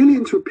 We're really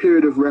into a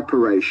period of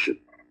reparation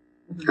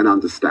and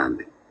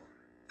understanding.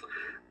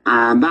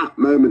 And that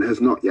moment has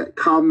not yet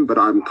come, but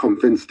I'm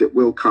convinced it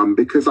will come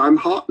because I'm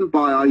heartened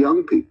by our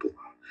young people.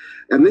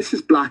 And this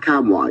is black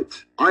and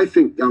white. I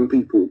think young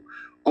people,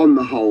 on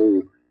the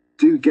whole,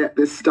 do get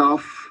this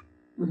stuff.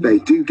 They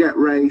do get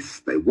race.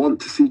 They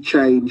want to see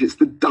change. It's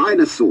the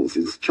dinosaurs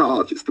in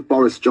charge. It's the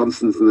Boris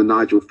Johnsons and the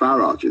Nigel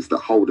Farages that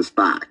hold us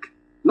back,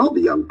 not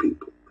the young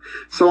people.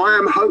 So I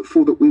am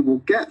hopeful that we will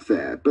get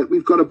there, but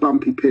we've got a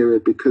bumpy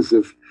period because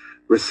of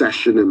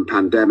recession and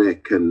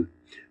pandemic and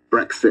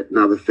Brexit and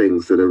other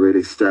things that are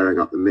really stirring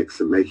up the mix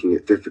and making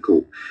it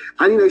difficult.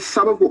 And, you know,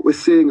 some of what we're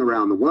seeing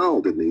around the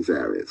world in these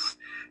areas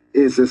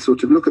is a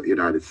sort of look at the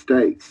United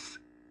States,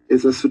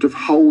 is a sort of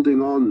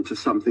holding on to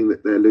something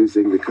that they're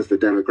losing because the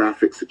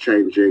demographics are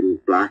changing.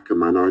 Black and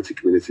minority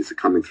communities are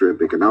coming through in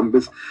bigger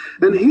numbers.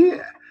 And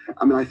here,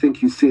 I mean, I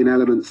think you see in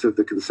elements of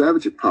the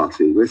Conservative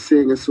Party, we're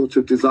seeing a sort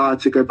of desire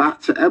to go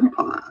back to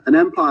empire, an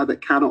empire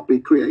that cannot be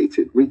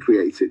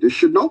recreated. It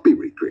should not be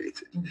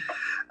recreated.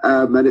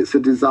 And it's a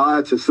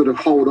desire to sort of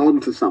hold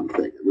on to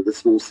something with a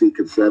small c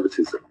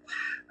conservatism,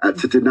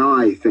 to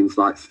deny things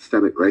like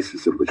systemic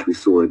racism, which we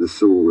saw in the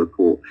Sewell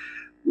report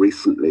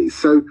recently.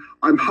 So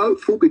I'm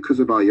hopeful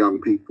because of our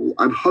young people.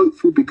 I'm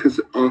hopeful because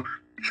of our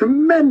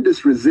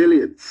tremendous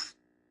resilience.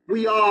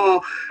 We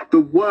are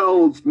the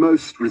world's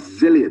most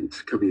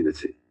resilient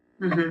community.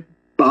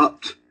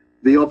 But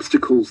the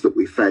obstacles that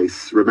we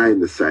face remain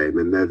the same,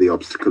 and they're the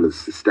obstacle of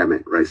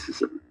systemic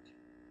racism.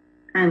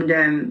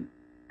 And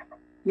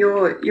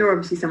you're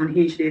obviously someone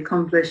hugely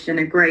accomplished and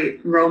a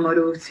great role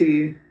model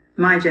to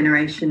my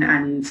generation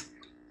and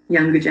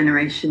younger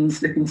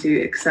generations looking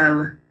to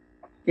excel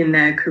in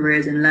their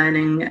careers and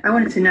learning. I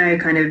wanted to know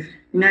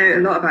a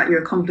lot about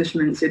your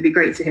accomplishments. It'd be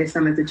great to hear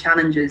some of the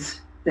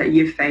challenges that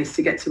you've faced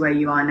to get to where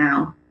you are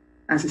now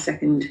as a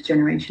second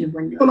generation of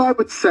Windrush. Well, I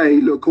would say,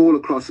 look, all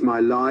across my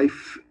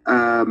life,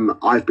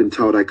 I've been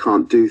told I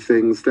can't do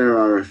things. There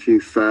are a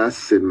few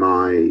firsts in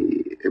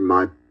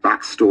my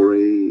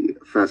backstory.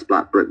 First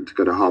Black Briton to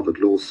go to Harvard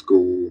Law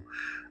School.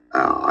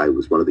 I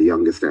was one of the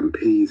youngest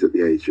MPs at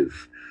the age of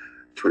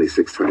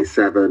 26,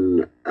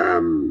 27.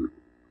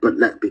 But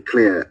let's be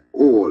clear,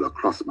 all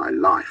across my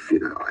life, you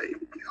know,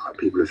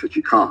 people have said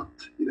you can't,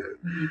 you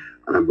know.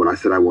 And when I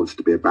said I wanted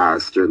to be a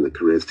barrister, and the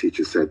careers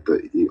teacher said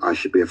that I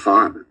should be a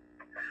fireman.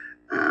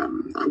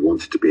 I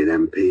wanted to be an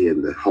MP,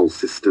 and the whole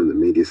system, the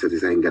media said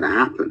this ain't going to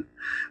happen.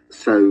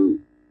 So,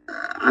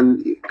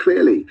 and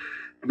clearly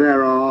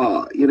there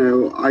are, you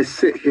know, I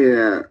sit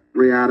here,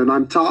 Rhiannon, and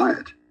I'm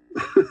tired.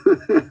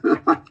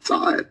 I'm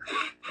tired.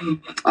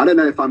 I don't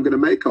know if I'm going to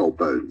make old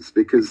bones,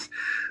 because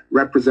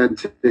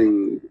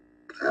representing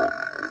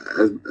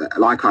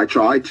like I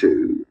try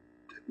to,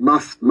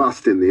 must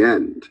in the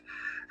end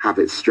have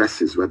its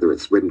stresses, whether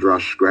it's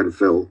Windrush,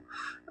 Grenfell,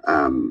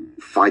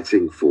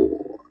 fighting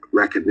for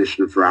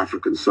recognition for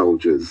African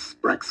soldiers,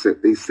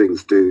 Brexit. These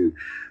things do,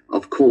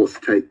 of course,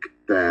 take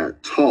their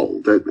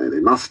toll, don't they? They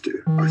must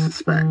do, I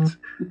suspect,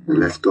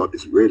 unless God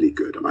is really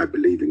good, and I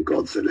believe in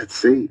God, so let's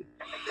see.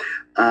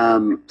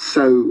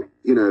 So,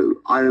 you know,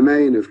 I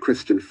remain of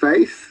Christian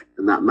faith,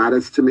 and that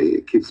matters to me.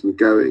 It keeps me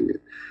going.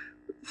 It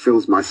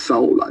fills my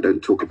soul. I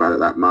don't talk about it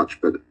that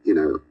much, but, you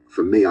know,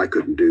 for me, I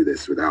couldn't do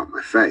this without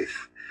my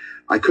faith.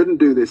 I couldn't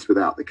do this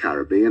without the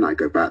Caribbean. I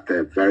go back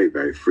there very,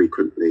 very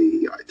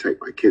frequently. I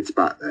take my kids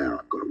back there.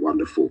 I've got a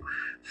wonderful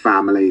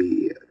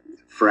family,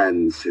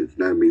 friends who've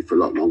known me for a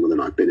lot longer than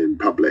I've been in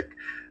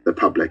the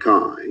public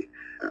eye.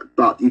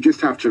 But you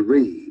just have to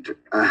read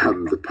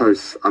the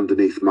posts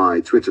underneath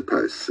my Twitter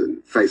posts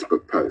and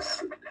Facebook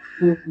posts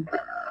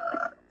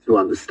to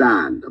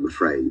understand, I'm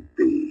afraid,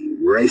 the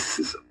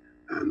racism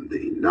and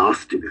the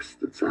nastiness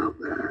that's out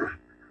there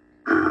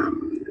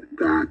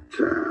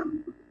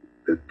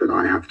that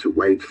I have to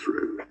wade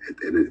through.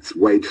 And it's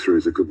wade through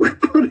is a good way of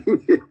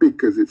putting it,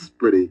 because it's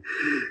pretty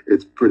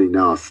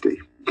nasty.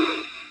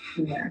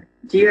 Yeah.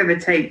 Do you ever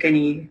take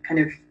any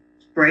kind of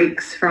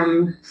breaks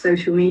from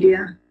social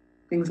media?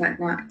 Things like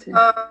that?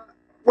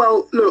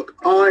 Well, look,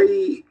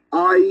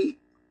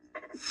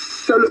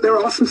 so look, there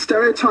are some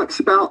stereotypes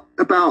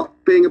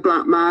about being a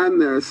black man.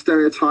 There are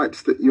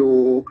stereotypes that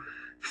you're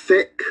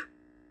thick,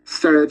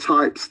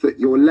 stereotypes that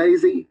you're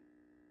lazy,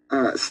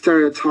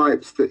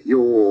 stereotypes that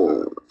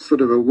you're sort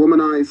of a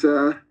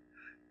womanizer.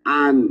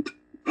 And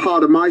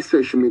part of my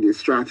social media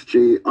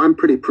strategy, I'm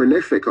pretty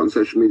prolific on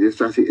social media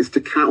strategy, is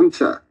to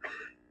counter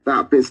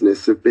that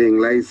business of being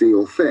lazy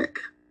or thick.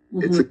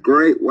 Mm-hmm. It's a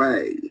great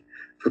way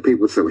for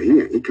people to say, well,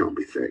 he can't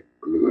be thick.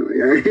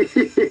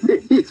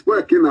 He's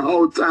working the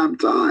whole damn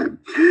time,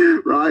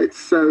 right?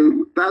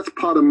 So that's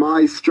part of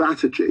my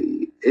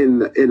strategy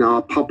in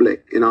our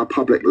public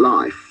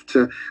life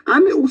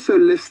and it also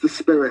lifts the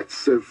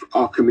spirits of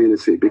our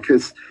community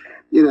because,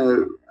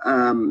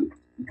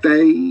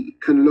 they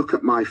can look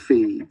at my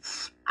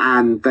feeds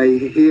and they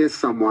hear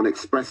someone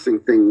expressing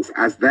things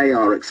as they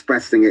are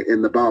expressing it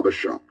in the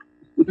barbershop.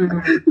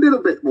 Mm-hmm. A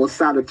little bit more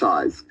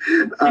sanitized,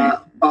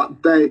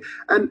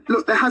 but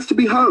look, there has to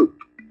be hope.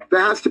 There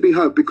has to be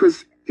hope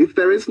because if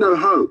there is no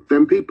hope,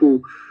 then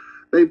people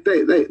they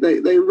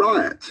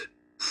riot.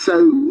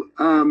 So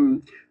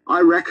I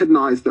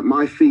recognize that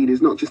my feed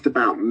is not just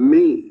about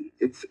me.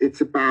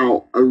 It's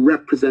about a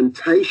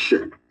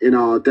representation in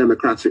our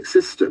democratic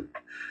system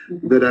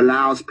that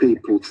allows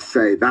people to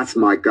say, that's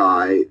my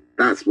guy,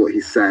 that's what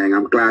he's saying,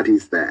 I'm glad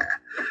he's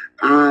there.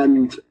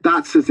 And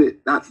that's as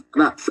it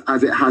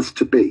has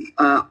to be.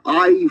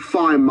 I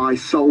find my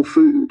soul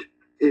food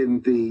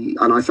and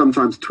I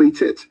sometimes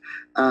tweet it,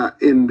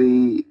 in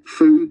the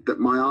food that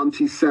my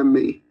aunties send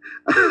me,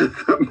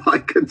 that my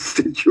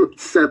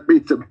constituents send me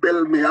to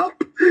build me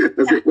up,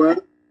 as it were.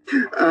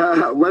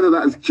 Whether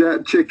that's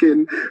jerk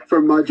chicken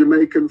from my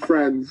Jamaican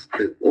friends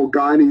or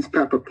Guyanese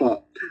pepper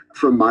pot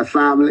from my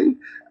family.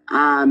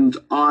 And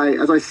I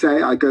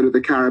go to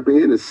the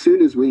Caribbean as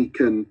soon as we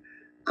can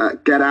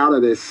get out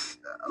of this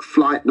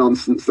flight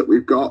nonsense that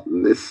we've got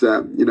and this,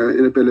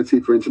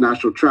 inability for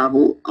international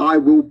travel. I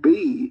will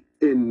be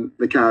in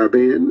the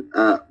Caribbean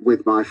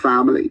with my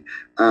family,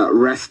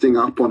 resting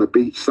up on a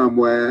beach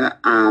somewhere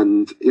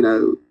and,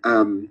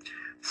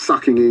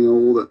 sucking in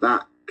all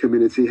that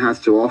community has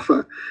to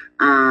offer.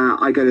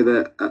 I go to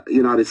the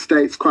United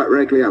States quite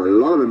regularly. I have a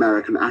lot of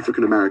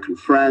African-American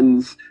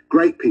friends,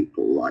 great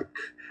people like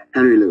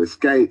Henry Louis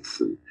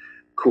Gates and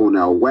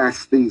Cornel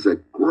West. These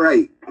are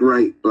great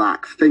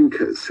black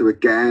thinkers who,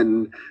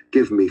 again,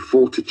 give me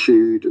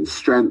fortitude and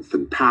strength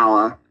and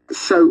power.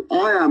 So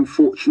I am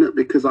fortunate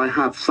because I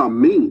have some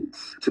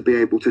means to be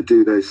able to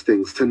do those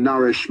things, to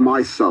nourish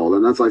my soul.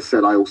 And as I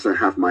said, I also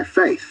have my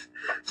faith.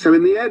 So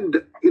in the end,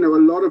 a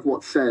lot of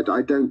what's said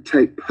I don't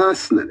take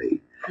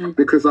personally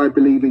because I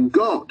believe in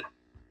God.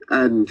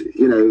 And,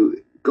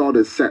 God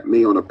has set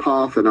me on a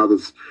path and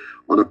others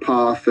on a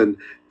path. And,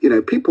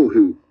 people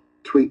who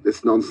tweet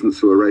this nonsense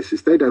who are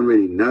racist, they don't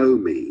really know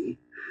me.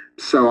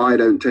 So I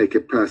don't take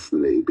it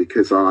personally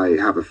because I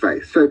have a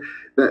faith. So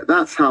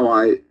that's how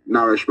I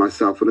nourish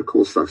myself. And of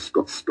course, I've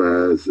got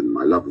Spurs and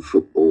my love of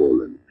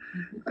football and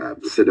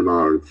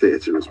cinema and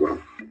theatre as well.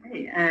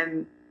 Okay,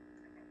 I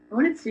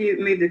wanted to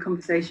move the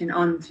conversation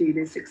on to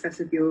the success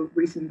of your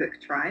recent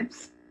book,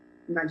 Tribes.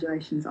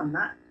 Congratulations on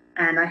that.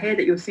 And I hear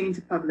that you're soon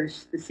to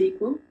publish the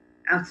sequel,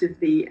 Out of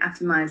the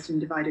Atomized and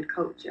Divided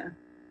Culture.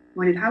 I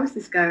wondered, how is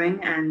this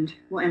going and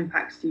what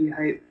impact do you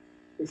hope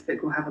this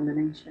book will have on the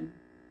nation?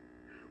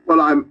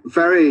 Well, I'm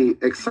very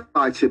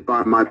excited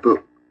by my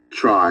book,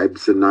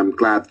 Tribes, and I'm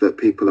glad that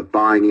people are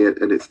buying it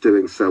and it's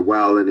doing so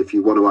well. And if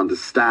you want to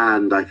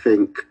understand, I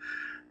think,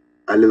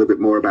 a little bit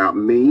more about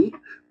me,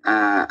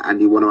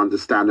 and you want to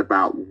understand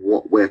about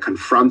what we're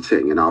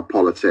confronting in our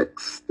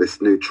politics,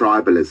 this new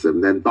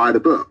tribalism, then buy the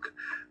book.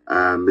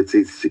 It's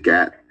easy to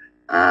get,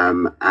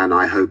 and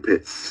I hope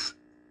it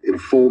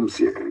informs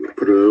you. I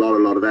put a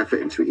lot of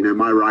effort into it.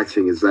 My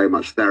writing is very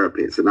much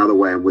therapy. It's another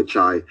way in which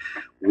I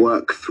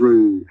work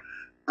through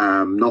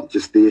not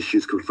just the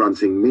issues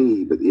confronting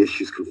me, but the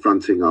issues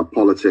confronting our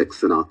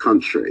politics and our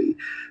country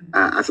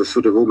as a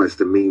sort of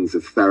almost a means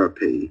of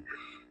therapy.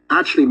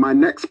 Actually, my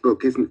next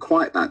book isn't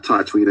quite that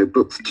title.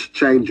 Books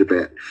change a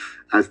bit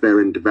as they're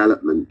in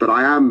development, but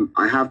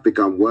I have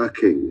begun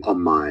working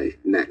on my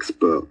next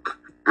book,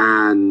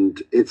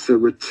 and it's a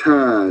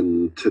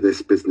return to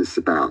this business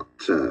about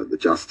the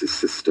justice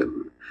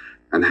system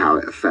and how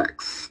it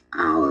affects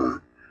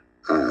our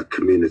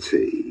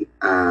community.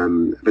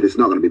 But it's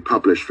not going to be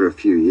published for a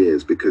few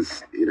years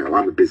because,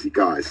 I'm a busy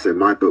guy. So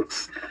my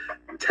books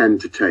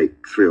tend to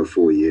take 3 or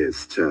 4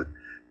 years to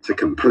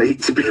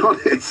complete, to be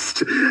honest.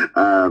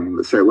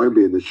 So it won't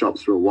be in the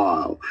shops for a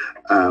while.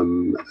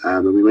 And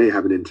we may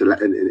have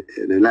an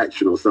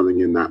election or something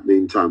in that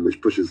meantime,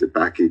 which pushes it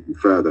back even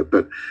further.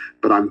 But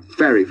I'm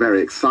very,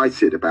 very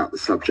excited about the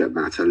subject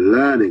matter,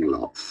 learning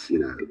lots,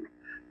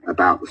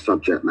 about the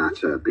subject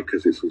matter,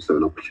 because it's also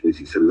an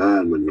opportunity to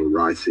learn when you're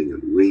writing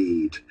and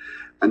read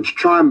and to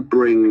try and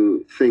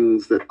bring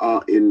things that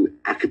are in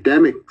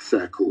academic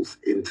circles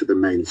into the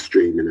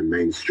mainstream in a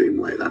mainstream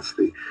way. That's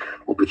the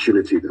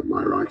opportunity that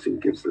my writing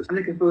gives us. I'm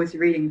looking forward to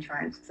reading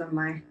Tribes. It's on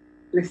my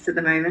list at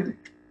the moment.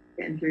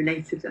 Getting through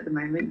Natives at the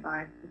moment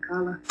by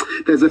Makala.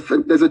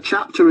 There's a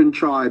chapter in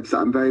Tribes that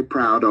I'm very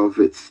proud of.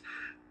 It's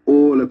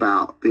all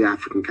about the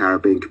African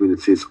Caribbean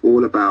community. It's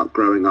all about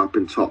growing up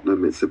in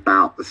Tottenham. It's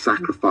about the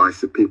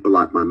sacrifice of people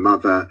like my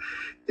mother.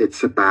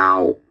 It's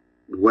about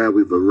where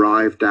we've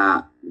arrived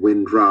at,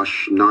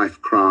 Windrush,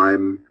 knife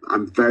crime.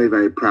 I'm very,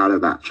 very proud of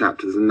that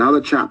chapter. There's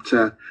another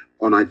chapter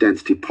on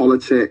identity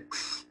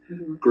politics,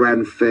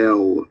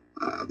 Grenfell,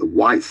 the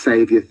white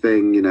savior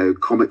thing, you know,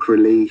 comic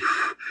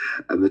relief,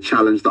 and the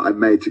challenge that I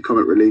made to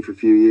comic relief a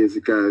few years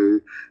ago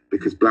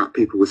because black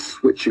people were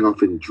switching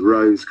off in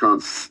droves.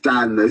 Can't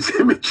stand those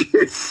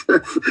images.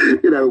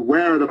 You know,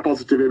 where are the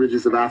positive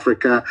images of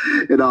Africa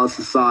in our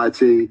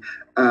society?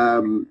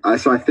 So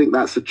I think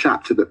that's a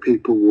chapter that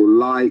people will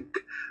like.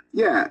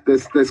 Yeah,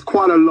 there's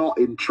quite a lot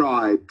in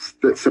Tribes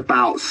that's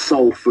about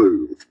soul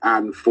food,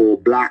 and for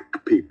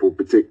black people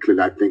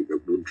particularly, I think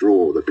that will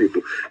draw the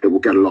people that will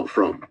get a lot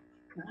from.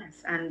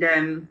 Nice.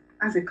 And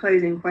as a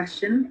closing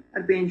question,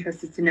 I'd be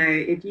interested to know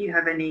if you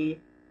have any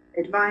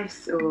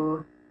advice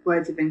or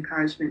words of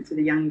encouragement to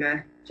the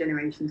younger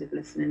generations of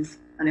listeners,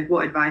 and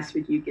what advice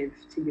would you give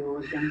to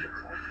your younger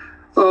self?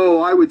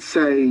 Oh, I would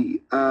say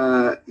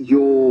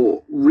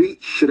your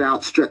reach should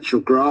outstretch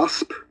your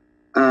grasp.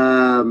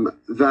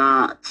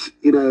 That,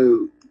 you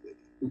know,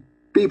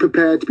 be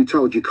prepared to be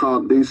told you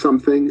can't do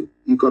something.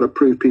 You've got to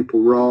prove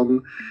people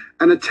wrong,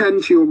 and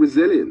attend to your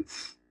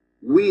resilience.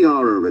 We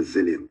are a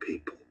resilient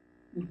people.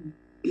 Mm-hmm.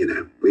 You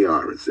know, we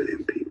are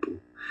resilient people,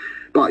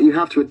 but you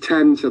have to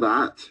attend to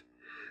that.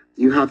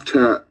 You have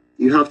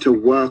to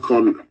work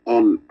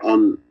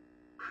on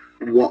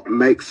what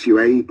makes you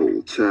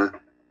able to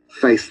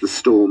face the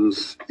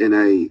storms in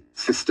a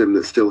system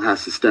that still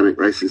has systemic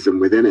racism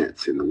within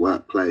it, in the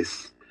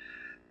workplace.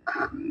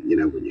 You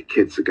know, when your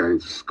kids are going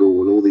to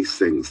school, all these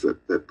things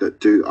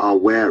that are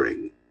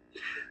wearing.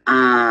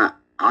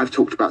 I've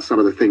talked about some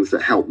of the things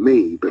that help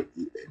me, but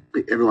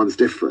everyone's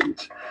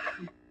different.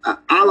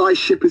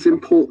 Allyship is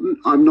important.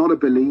 I'm not a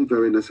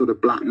believer in a sort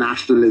of black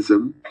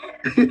nationalism,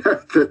 you know,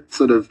 that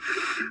sort of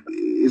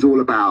is all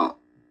about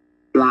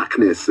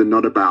blackness and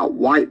not about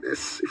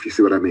whiteness, if you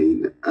see what I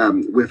mean.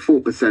 We're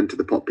 4% of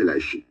the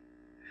population.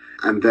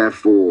 And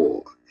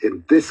therefore,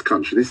 in this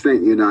country, this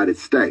ain't the United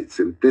States,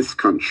 in this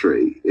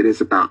country, it is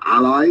about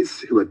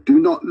allies who do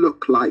not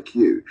look like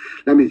you.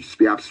 Let me just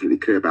be absolutely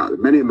clear about it.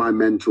 Many of my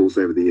mentors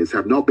over the years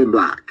have not been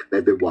black,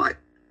 they've been white.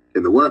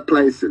 In the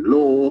workplace, in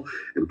law,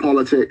 in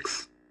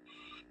politics.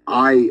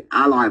 I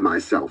ally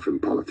myself in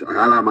politics. I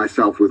ally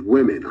myself with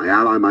women. I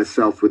ally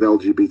myself with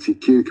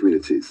LGBTQ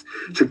communities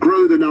to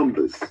grow the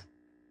numbers,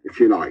 if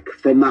you like,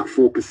 from that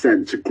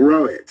 4% to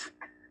grow it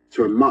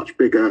to a much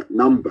bigger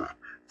number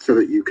so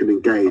that you can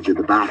engage in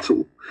the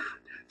battle.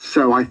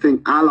 So I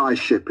think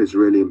allyship is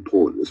really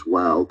important as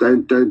well.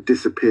 Don't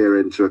disappear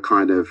into a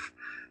kind of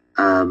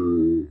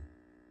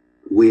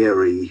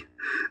weary,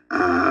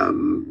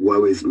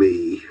 woe is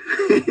me.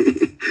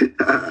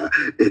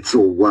 It's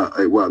all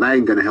well, that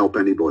ain't going to help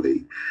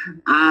anybody.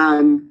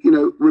 And, you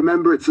know,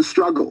 remember, it's a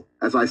struggle.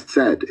 As I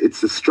said,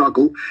 it's a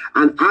struggle.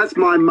 And as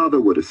my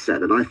mother would have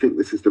said, and I think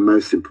this is the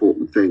most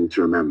important thing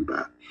to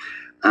remember,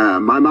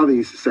 my mother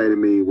used to say to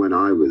me when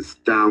I was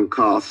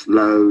downcast,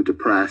 low,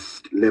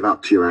 depressed, live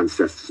up to your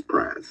ancestors'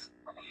 prayers.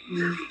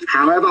 Mm.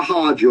 However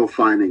hard you're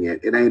finding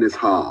it, it ain't as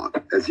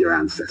hard as your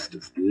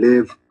ancestors.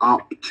 Live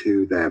up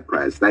to their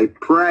prayers. They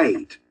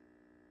prayed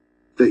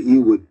that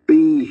you would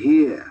be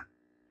here,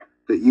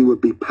 that you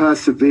would be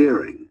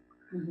persevering,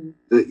 mm-hmm.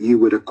 that you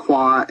would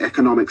acquire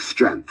economic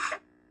strength,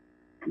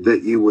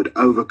 that you would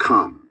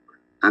overcome,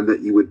 and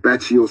that you would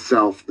better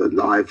yourself, the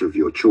lives of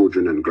your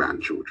children and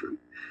grandchildren.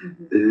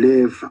 Mm-hmm.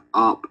 Live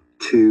up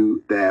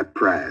to their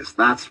prayers.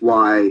 That's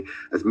why,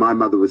 as my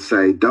mother would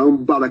say,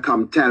 don't bother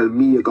come tell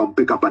me you're going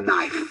to pick up a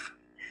knife.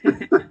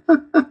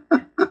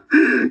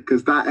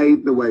 Because that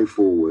ain't the way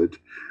forward.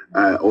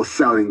 Or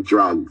selling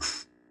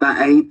drugs. That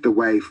ain't the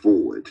way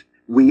forward.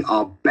 We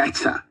are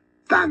better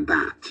than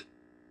that.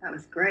 That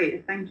was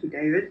great. Thank you,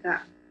 David.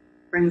 That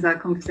brings our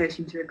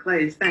conversation to a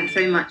close. Thanks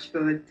so much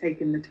for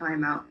taking the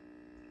time out.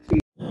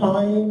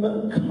 Time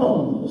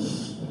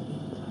comes.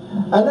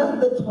 And at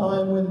the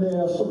time when they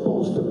are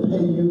supposed to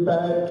pay you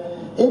back,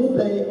 if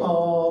they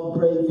are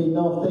brave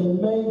enough, they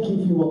may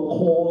give you a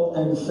call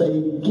and say,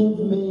 give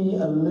me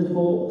a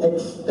little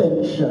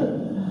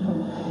extension.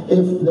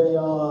 If they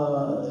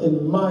are,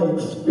 in my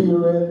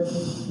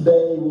experience,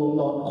 they will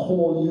not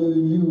call you.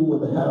 You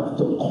would have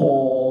to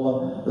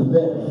call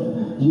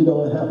them. You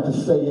don't have to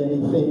say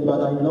anything, but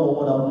I know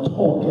what I'm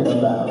talking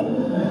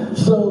about.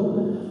 So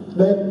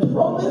the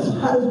promise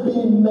has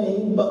been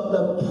made, but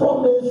the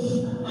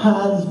promise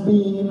has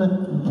been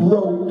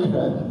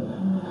broken.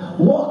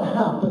 What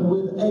happened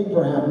with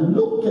Abraham?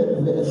 Look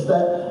at this,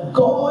 that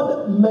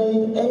God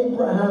made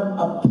Abraham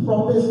a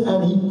promise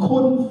and he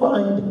couldn't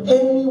find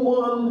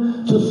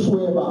anyone to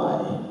swear by.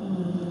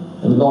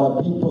 A lot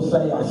of people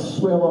say, I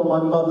swear on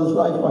my mother's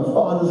life, my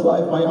father's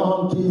life, my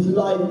auntie's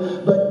life,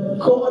 but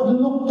God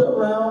looked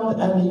around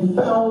and he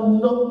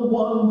found no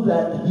one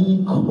that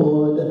he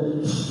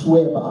could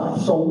swear by.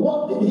 So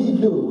what did he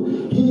do?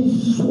 He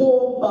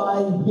swore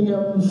by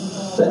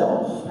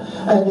himself.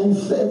 And he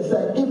says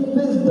that if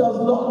this does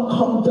not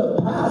come to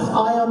pass,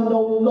 I am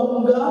no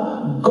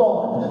longer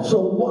God. So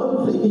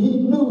one thing,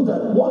 he knew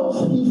that once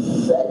he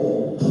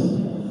said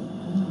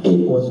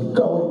it was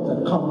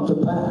going to come to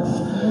pass.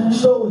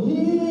 So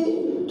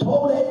he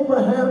told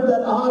Abraham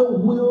that I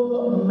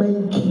will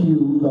make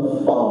you the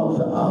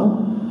father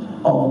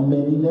of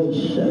many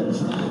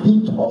nations.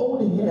 He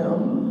told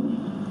him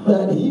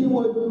that he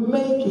would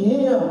make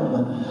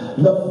him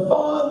the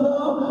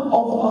father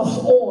of us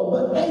all.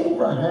 But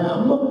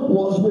Abraham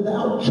was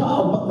without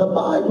child. But the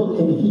Bible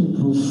in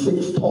Hebrews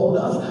 6 told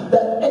us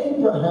that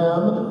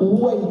Abraham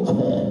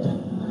waited.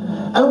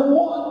 And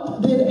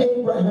what did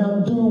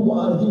Abraham do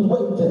while he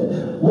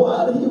waited?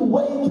 While he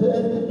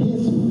waited,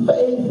 his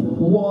faith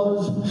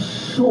was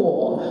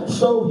sure.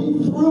 So he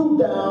threw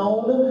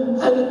down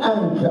an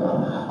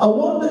anchor. I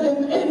wonder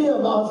if any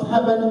of us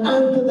have an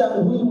anchor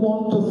that we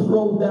want to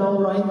throw down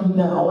right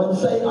now and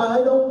say,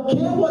 I don't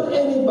care what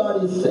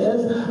anybody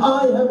says.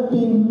 I have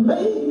been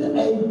made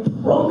a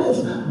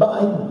promise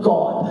by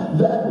God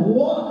that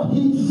what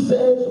he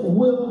says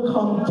will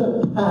come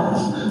to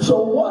pass.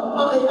 So what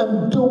I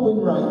am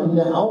doing right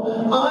now,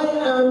 I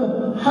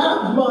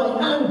have my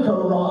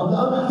anchor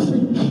rather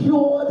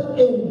secured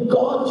in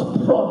God's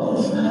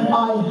promise.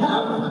 I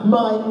have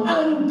my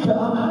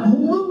anchor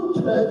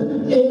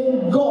rooted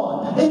in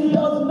God. It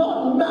does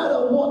not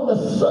matter what the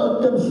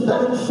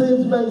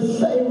circumstances may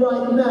say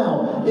right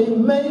now. It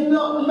may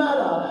not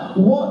matter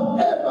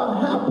whatever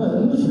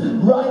happens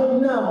right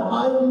now.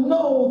 I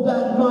know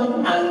that my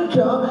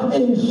anchor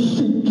is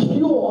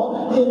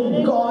secure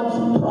in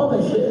God's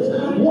promises.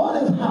 What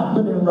is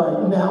happening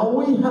right now?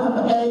 We have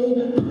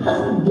a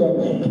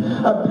pandemic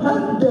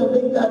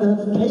that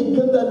has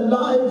taken the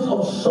lives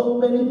of so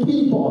many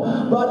people.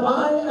 But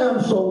I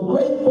am so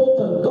grateful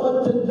to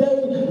God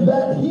today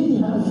that he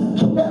has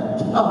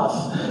kept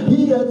us.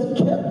 He has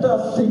kept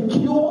us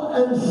secure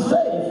and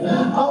safe.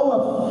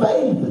 Our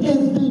faith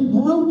is deep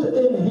rooted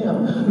in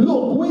him.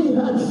 Look, we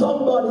had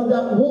somebody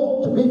that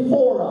walked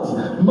before us.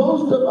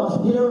 Most of us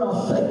here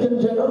are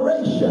second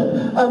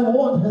generation. And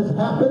what has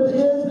happened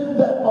is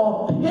that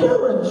our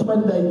parents,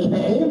 when they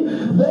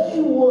came,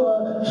 they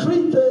were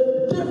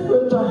treated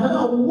different to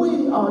how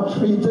we are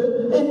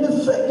treated in the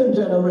second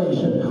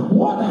generation.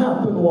 What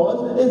happened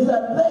is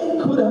that they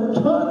could have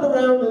turned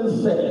around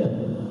and said,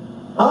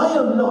 I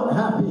am not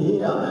happy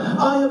here.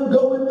 I am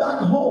going back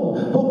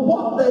home. But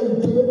what they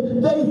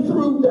did, they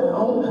threw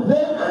down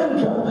their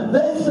anchor.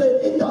 They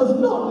said, it does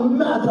not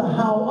matter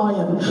how I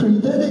am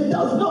treated. It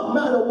does not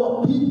matter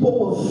what people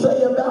will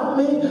say about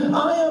me.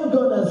 I am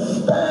going to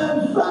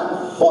stand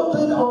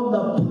flat-footed on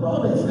the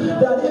promise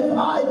that if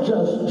I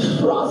just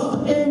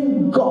trust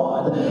in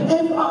God,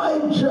 if I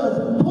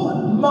just put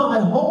my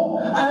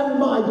hope and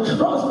my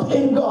trust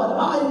in God,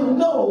 I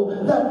know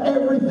that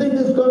everything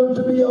is going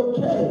to be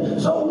okay.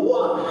 So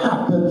what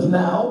happens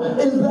now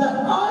is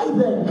that I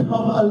then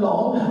come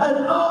along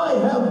and I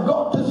have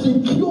got to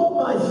secure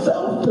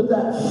myself to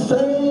that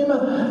same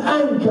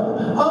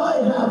anchor.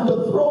 I have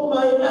to throw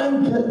my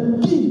anchor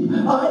deep.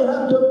 I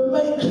have to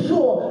make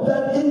sure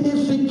that it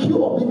is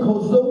secure,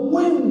 because the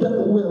wind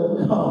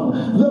will come,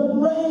 the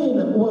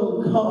rain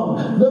will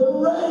come, the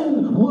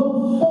rain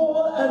will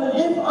fall, and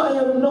if I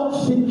am not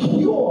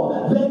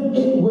secure, then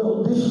it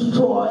will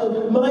destroy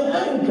my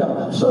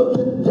anchor. So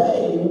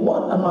today,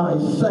 what am I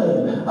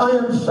saying? I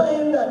am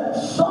saying that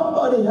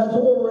somebody has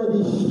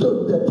already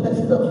stood the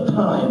test of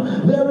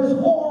time. There is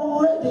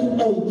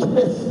already a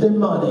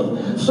testimony.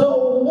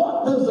 So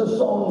what does the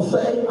song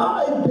say?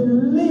 I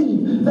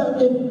believe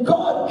that if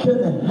God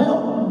can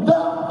help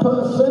that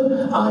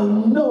person, I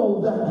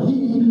know that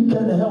he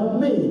can help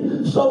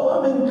me. So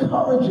I'm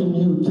encouraging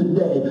you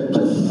today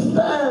to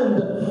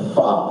stand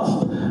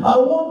fast. I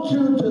want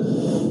you to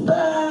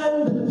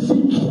stand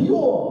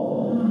secure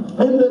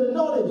in the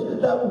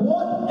knowledge that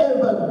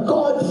whatever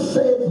God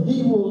says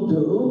he will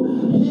do,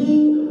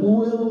 he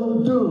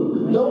will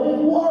do.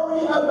 Don't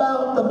worry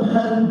about the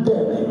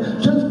pandemic.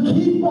 Just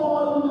keep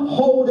on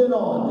holding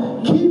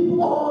on. Keep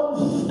on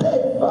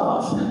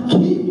steadfast.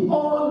 Keep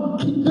on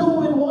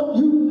doing what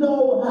you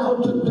know how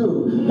to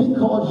do,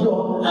 because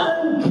your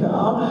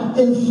anchor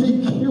is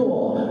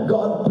secure.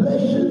 God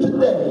bless you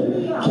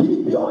today.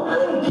 Keep your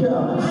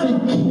anchor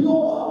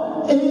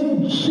secure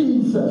in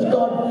Jesus.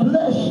 God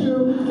bless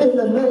you in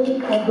the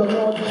name of the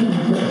Lord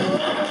Jesus.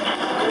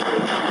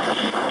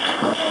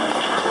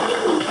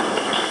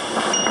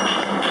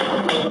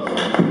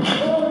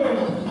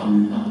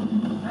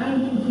 Thank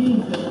you,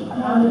 Jesus.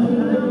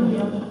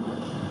 Hallelujah.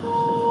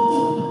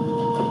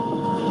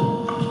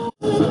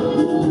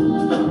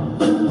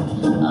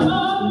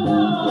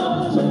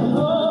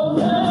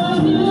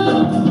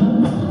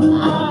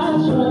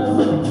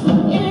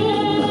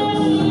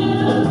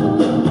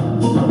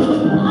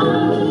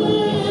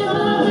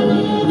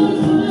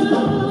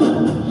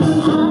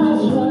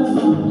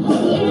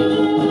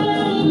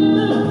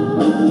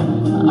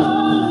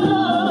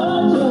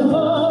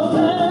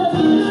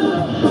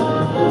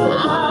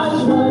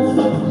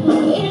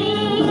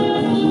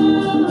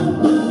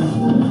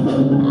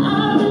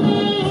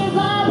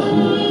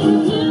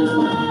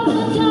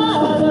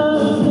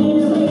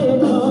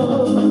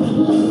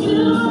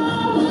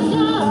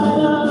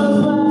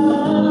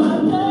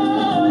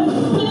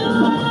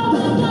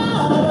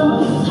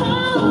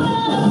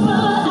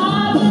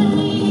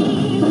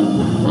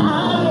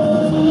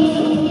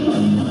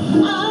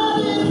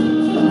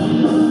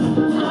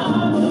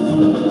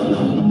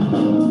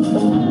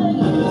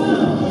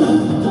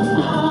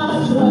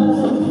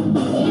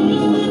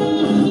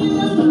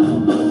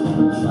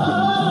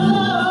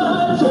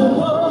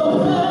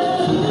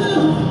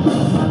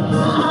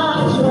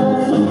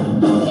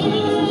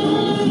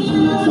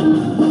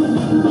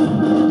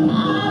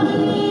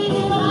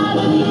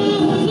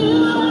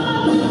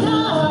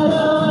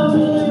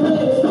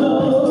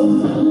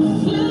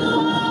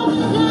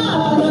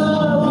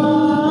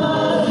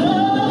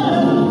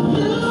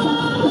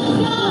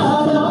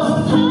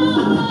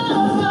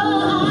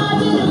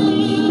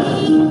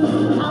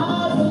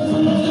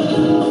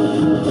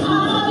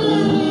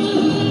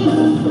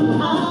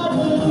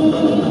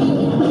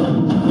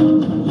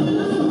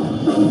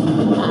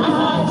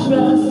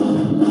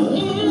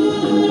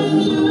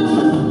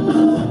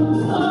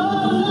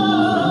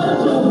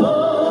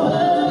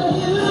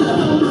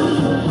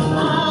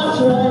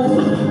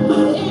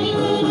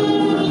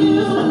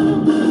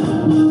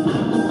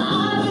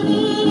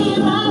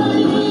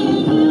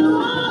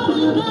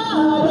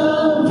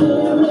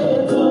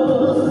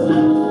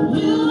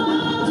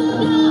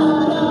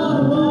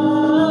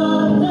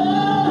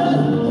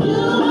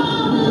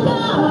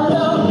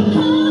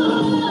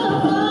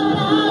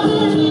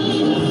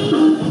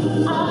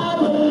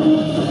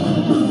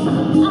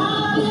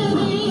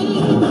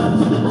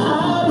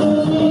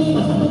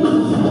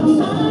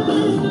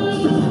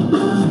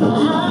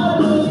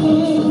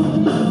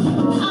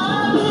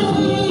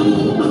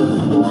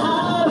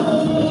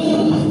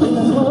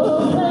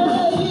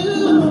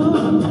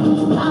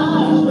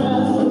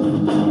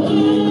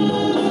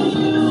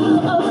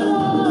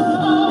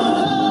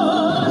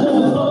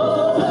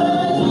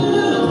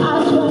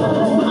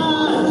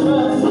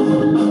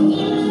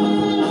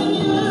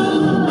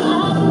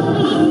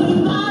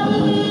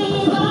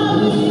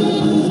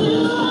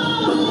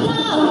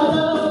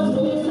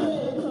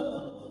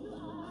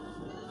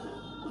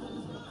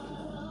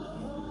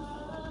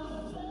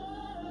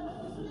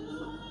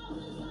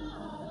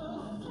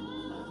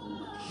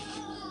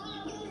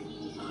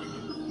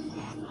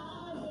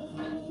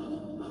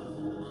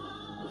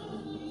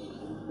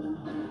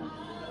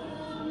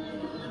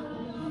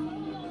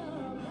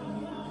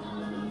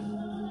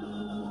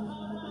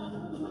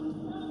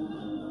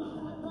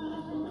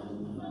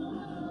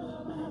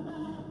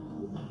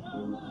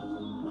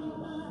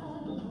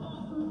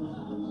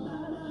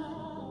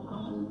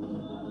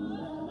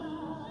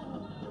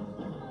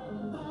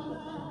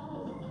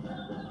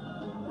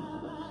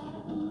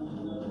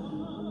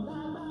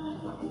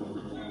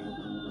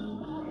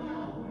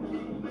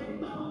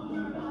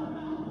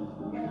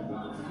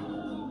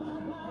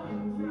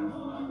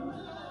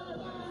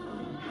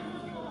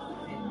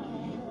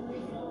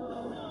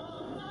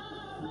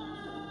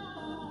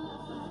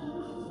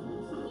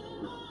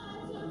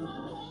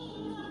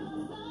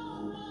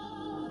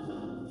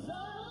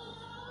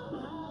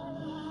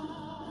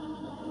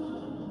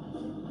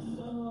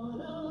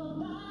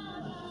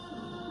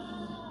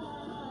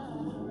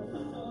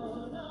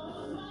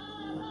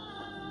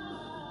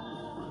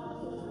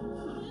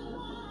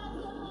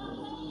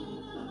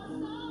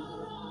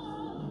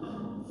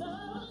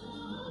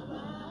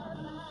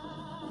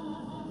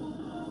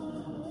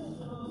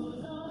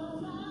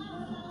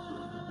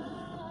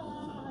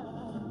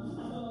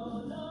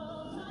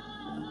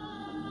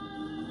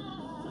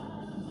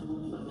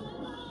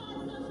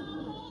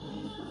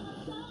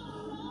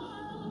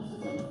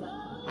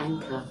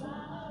 Anchor.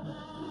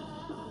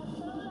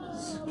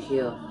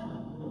 Secure.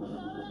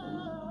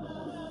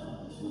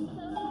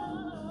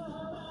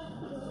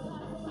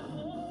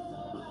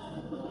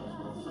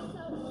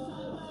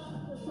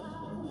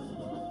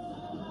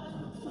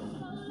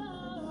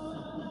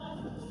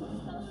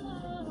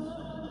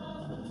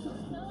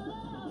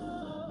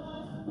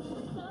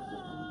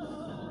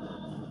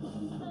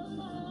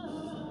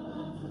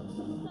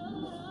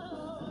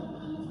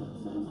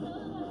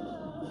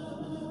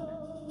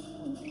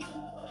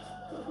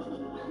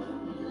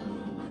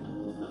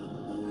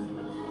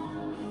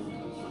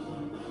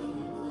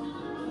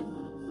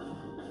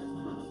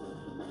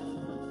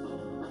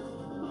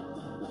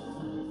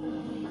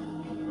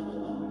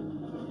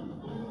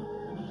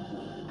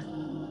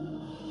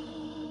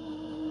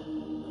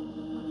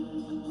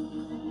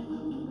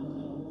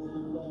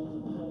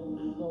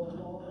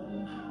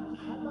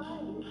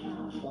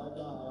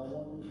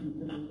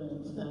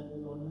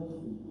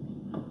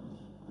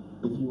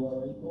 If you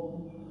are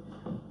able,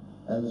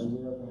 as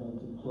we are going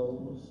to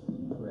close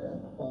in prayer,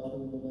 Father,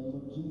 in the name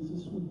of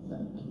Jesus, we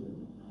thank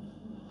you.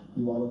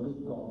 You are a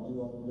good God.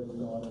 You are a good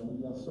God. And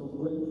we are so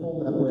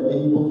grateful that we're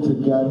able to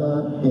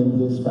gather in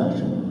this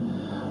fashion.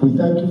 We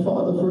thank you,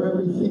 Father, for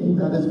everything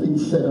that has been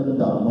said and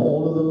done.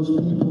 All of those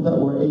people that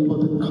were able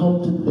to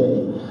come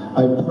today.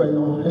 I pray,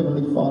 oh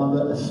Heavenly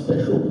Father, a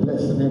special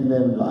blessing in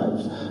their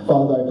lives.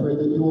 Father, I pray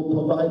that you will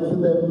provide for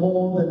them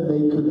more than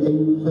they could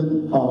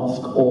even ask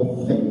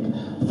or think.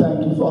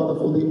 Thank you, Father,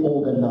 for the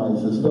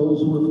organizers,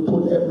 those who have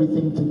put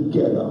everything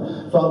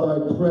together. Father,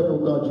 I pray, oh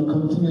God, you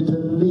continue to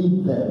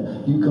lead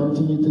them. You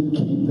continue to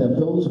keep them.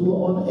 Those who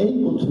are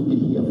unable to be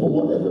here for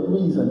whatever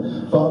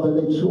reason, Father,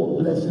 let your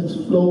blessings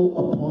flow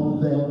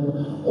upon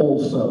them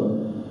also.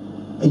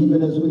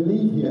 Even as we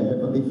leave here,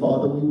 Heavenly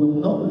Father, we will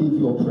not leave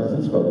your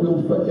presence, but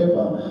we'll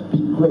forever be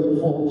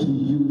grateful to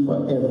you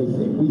for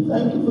everything. We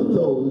thank you for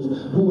those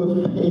who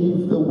have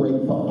paved the way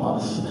for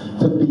us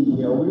to be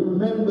here. We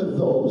remember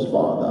those,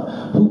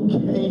 Father, who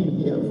came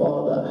here,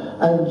 Father,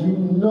 and you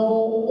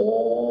know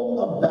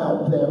all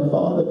about them,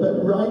 Father,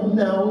 but right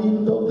now,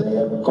 even though they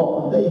have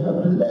gone, they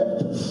have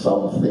left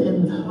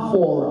something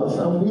for us,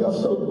 and we are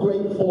so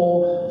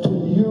grateful to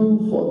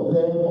you for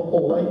them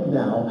right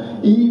now.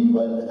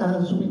 Even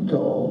as we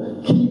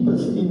go, keep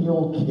us in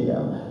your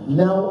care,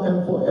 now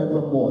and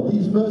forevermore.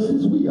 These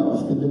mercies we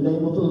ask in the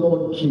name of the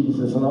Lord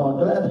Jesus, and our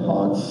glad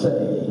hearts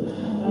say,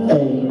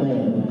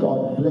 Amen.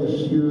 God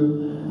bless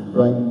you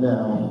right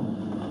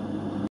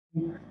now.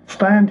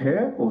 Stand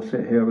here or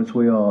sit here as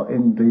we are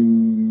in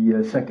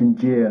the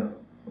second year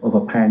of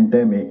a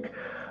pandemic.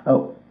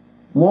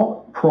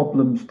 What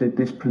problems did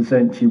this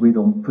present you with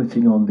on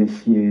putting on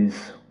this year's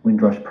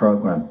Windrush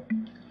programme?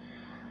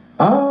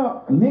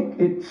 Nick,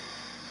 it's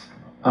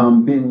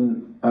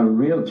been a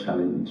real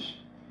challenge,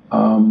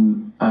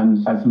 and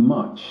as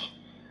much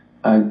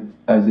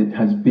as it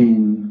has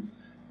been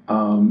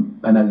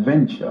an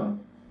adventure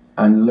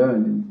and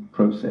learning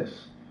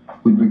process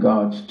with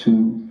regards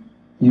to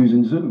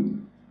using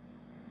Zoom.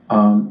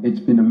 It's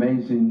been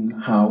amazing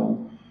how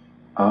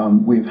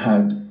we've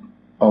had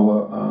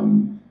our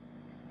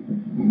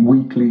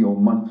weekly or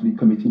monthly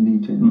committee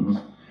meetings,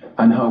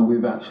 and how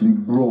we've actually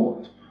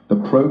brought the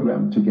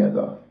program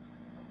together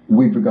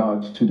with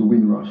regards to the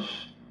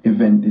Windrush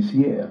event this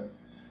year.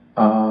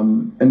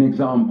 An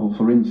example,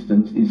 for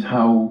instance, is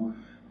how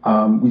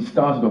we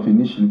started off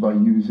initially by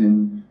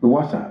using the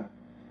WhatsApp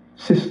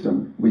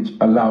system, which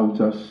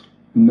allowed us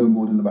no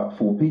more than about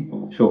 4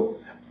 people. Sure.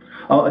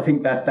 I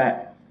think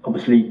that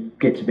obviously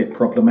gets a bit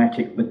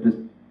problematic with the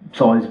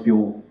size of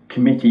your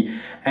committee.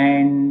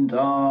 And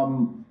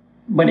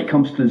when it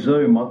comes to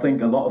Zoom, I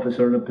think a lot of us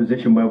are in a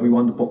position where we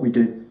wonder what we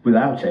do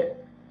without it.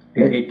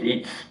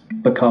 It's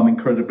become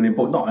incredibly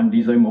important. Not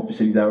only Zoom,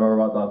 obviously there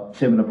are other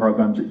similar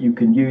programs that you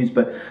can use,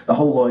 but the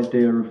whole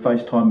idea of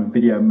FaceTime and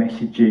video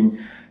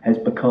messaging has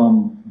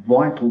become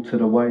vital to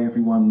the way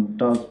everyone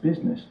does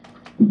business.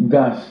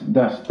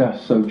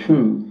 That's so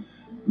true.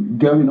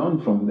 Going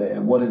on from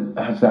there, what it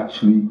has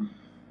actually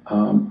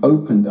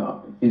opened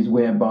up is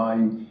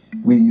whereby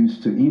we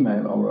used to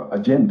email our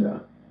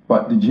agenda,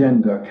 but the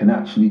agenda can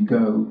actually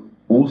go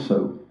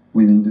also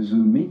within the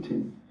Zoom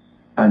meeting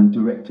and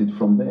directed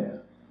from there.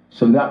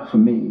 So that for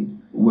me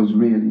was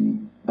really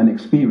an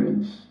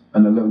experience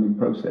and a learning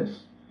process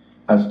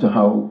as to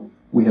how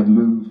we have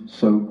moved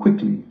so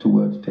quickly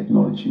towards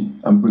technology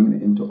and bringing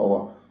it into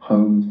our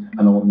homes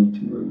and our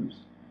meeting rooms.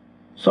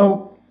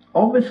 So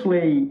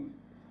obviously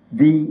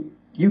the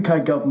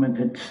UK government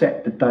had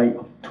set the date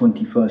of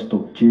 21st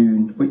of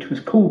June, which was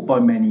called by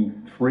many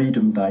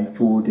Freedom Day,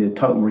 for the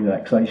total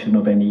relaxation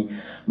of any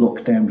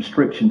lockdown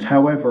restrictions.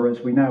 However, as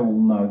we now all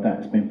know, that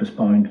has been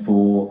postponed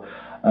for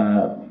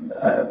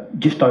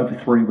just over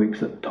 3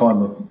 weeks at the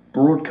time of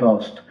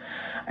broadcast.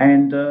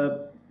 And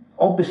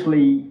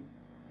obviously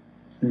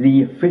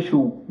the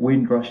official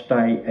Windrush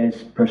Day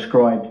as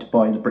prescribed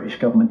by the British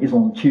government is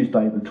on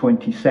Tuesday the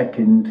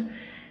 22nd.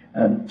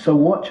 So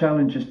what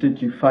challenges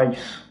did you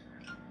face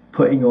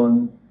putting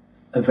on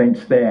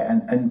events there,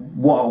 and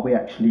what are we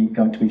actually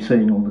going to be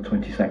seeing on the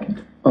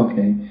 22nd?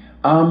 Okay.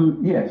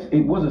 Yes,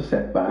 it was a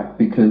setback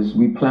because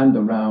we planned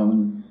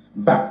around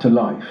back to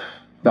life.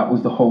 That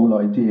was the whole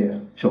idea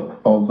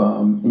of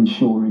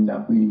ensuring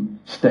that we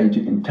stage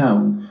it in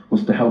town,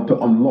 was to help to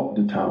unlock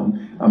the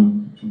town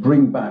and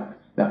bring back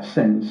that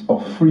sense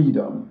of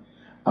freedom.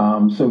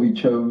 So we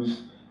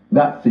chose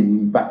that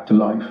theme, Back to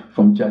Life,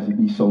 from Jazzy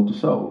B Soul to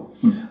Soul.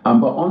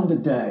 But on the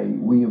day,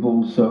 we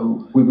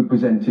were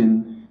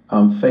presenting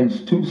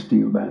Phase 2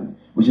 Steel Band,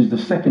 which is the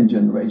second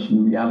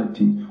generation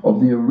reality of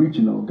the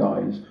original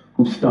guys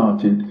who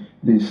started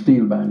the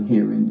steel band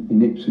here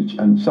in Ipswich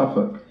and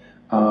Suffolk,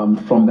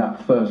 from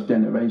that first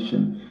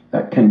generation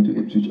that came to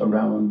Ipswich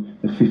around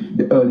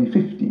the early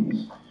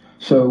 50s.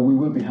 So we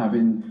will be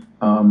having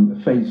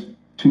Phase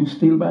 2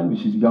 Steel Band,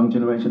 which is young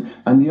generation.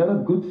 And the other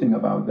good thing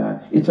about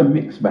that, it's a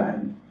mixed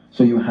band.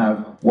 So you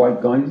have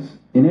white guys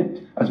in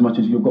it as much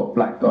as you've got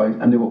black guys,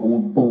 and they were all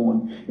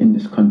born in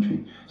this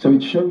country. So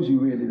it shows you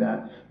really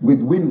that with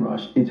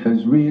Windrush, it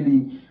has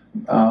really,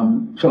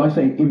 shall I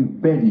say,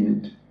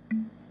 embedded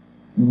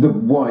the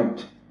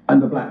white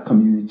and the black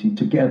community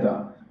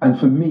together. And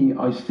for me,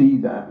 I see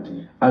that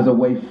as a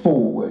way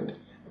forward.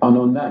 And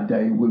on that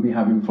day, we'll be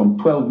having from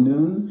 12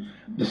 noon,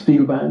 the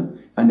steel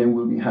band, and then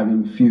we'll be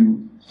having a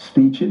few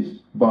speeches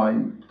by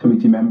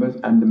committee members,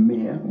 and the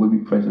mayor will be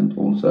present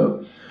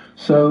also.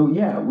 So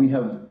yeah, we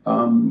have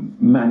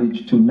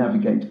managed to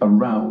navigate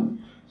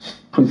around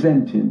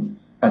presenting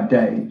a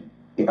day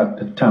at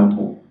the town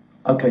hall.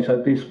 Okay,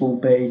 so this will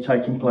be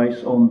taking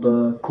place on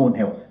the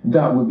Cornhill?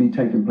 That will be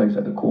taking place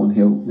at the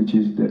Cornhill, which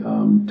is the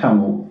town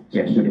hall.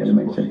 Yes,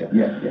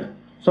 yeah.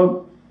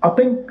 So I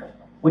think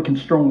we can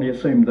strongly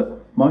assume that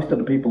most of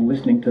the people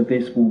listening to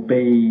this will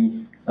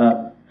be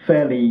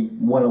fairly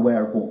well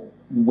aware of what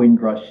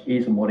Windrush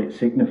is and what it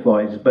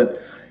signifies.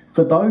 But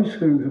for those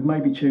who have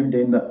maybe tuned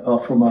in that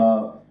are from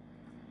a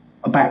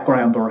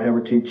background or a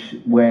heritage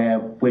where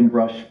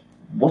Windrush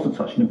wasn't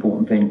such an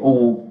important thing,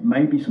 or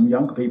maybe some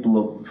younger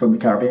people from the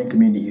Caribbean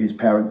community whose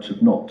parents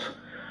have not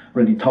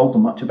really told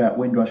them much about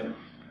Windrush,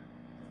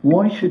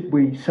 why should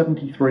we,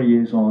 73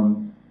 years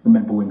on,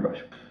 remember Windrush?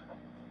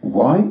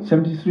 Why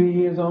 73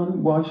 years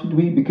on? Why should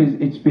we? Because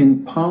it's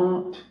been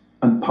part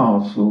and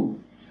parcel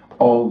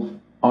of,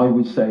 I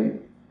would say,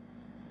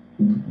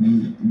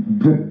 the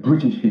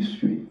British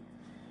history.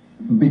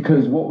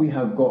 Because what we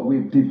have got,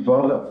 we've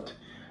developed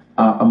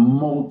a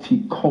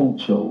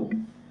multicultural,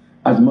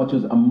 as much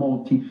as a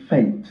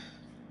multi-faith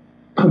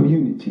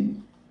community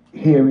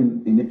here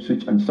in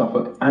Ipswich and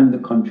Suffolk and the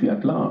country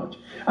at large.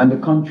 And the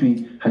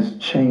country has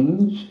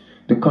changed,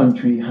 the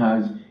country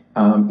has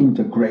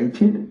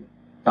integrated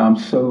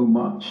so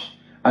much.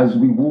 As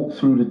we walk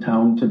through the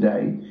town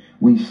today,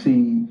 we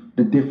see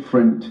the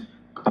different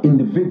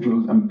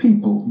individuals and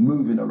people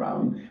moving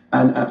around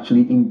and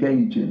actually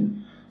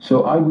engaging.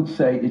 So I would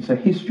say it's a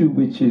history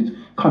which is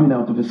coming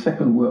out of the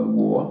Second World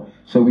War.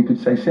 So we could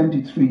say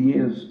 73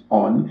 years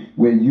on,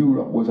 where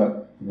Europe was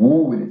at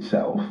war with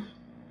itself.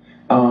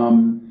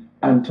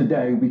 And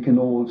today we can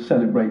all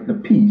celebrate the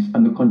peace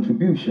and the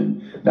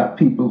contribution that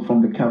people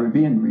from the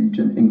Caribbean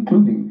region,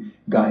 including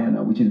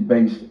Guyana, which is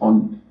based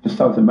on the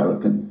South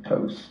American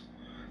coast.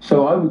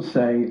 So I would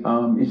say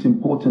it's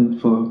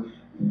important for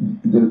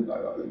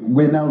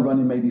we're now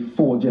running maybe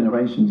 4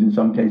 generations, in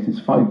some cases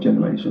 5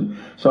 generations.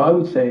 So I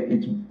would say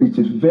it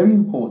is very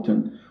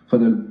important for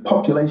the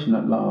population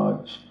at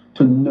large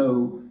to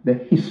know the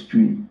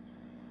history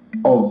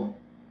of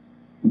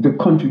the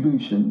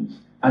contributions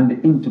and the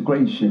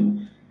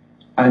integration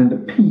and the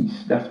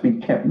peace that's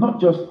been kept, not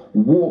just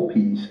war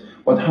peace,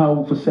 but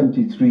how for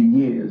 73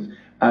 years,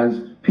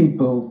 as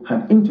people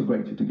have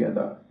integrated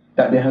together,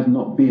 that there has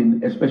not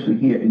been, especially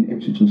here in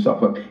Ipswich and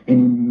Suffolk,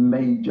 any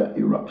major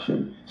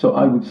eruption. So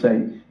I would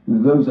say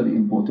those are the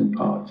important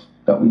parts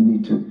that we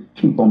need to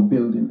keep on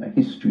building a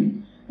history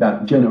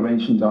that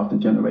generations after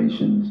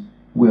generations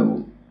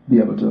will be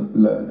able to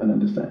learn and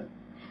understand.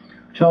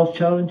 Charles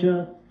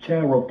Challenger,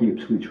 Chair of the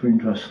Ipswich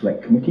Windrush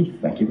Select Committee,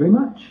 thank you very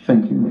much.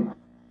 Thank you, Nick.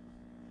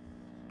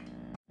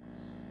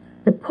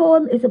 The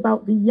poem is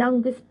about the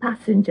youngest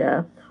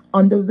passenger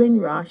on the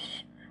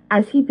Windrush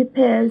as he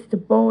prepares to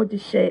board the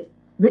ship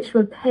which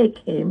will take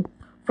him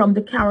from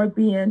the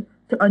Caribbean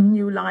to a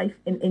new life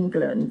in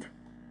England.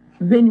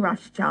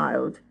 Windrush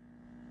child.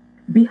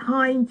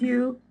 Behind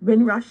you,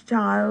 Windrush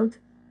child,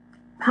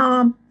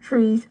 palm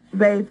trees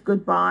wave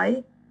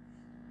goodbye.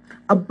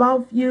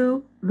 Above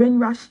you,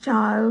 Windrush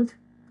child,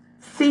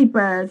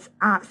 seabirds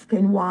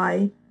asking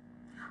why.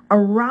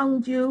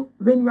 Around you,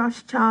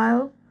 Windrush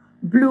child,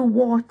 blue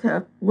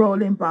water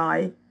rolling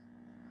by.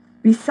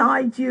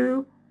 Beside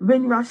you,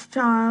 Windrush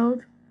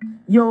child,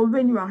 your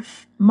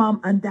Windrush mum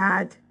and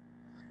dad.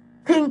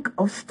 Think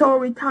of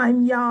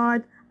storytime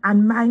yard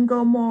and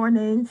mango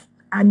mornings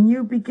and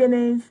new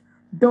beginnings,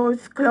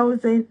 doors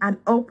closing and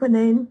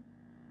opening.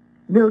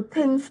 Will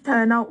things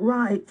turn out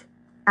right?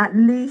 At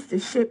least the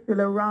ship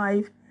will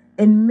arrive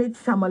in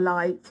midsummer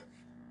light.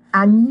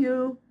 And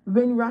you,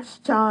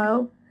 Windrush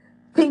child,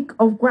 think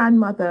of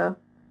grandmother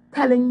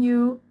telling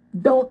you,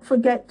 don't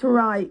forget to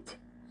write.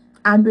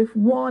 And with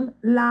one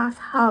last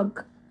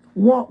hug,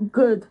 walk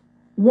good,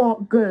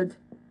 walk good.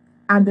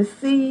 And the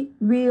sea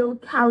will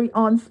carry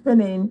on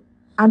spinning.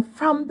 And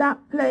from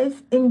that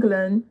place,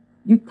 England,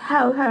 you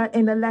tell her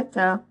in a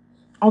letter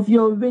of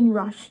your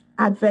Windrush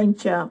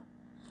adventure.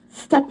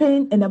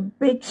 Stepping in a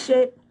big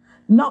ship,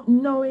 not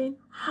knowing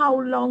how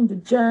long the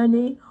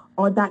journey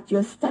or that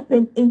you're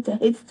stepping into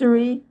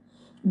history,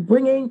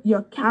 bringing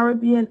your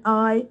Caribbean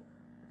eye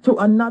to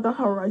another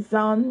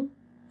horizon.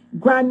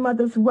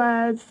 Grandmother's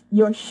words,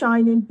 your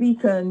shining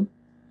beacon,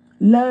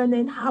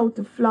 learning how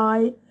to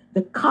fly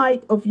the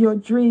kite of your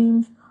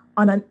dreams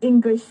on an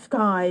English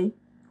sky.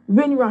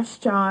 Windrush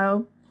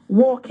child,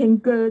 walking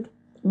good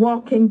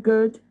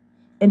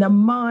in a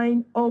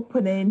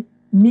mind-opening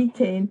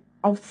meeting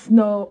of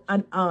snow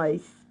and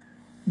ice.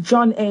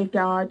 John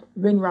Agard,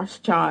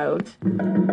 Windrush child.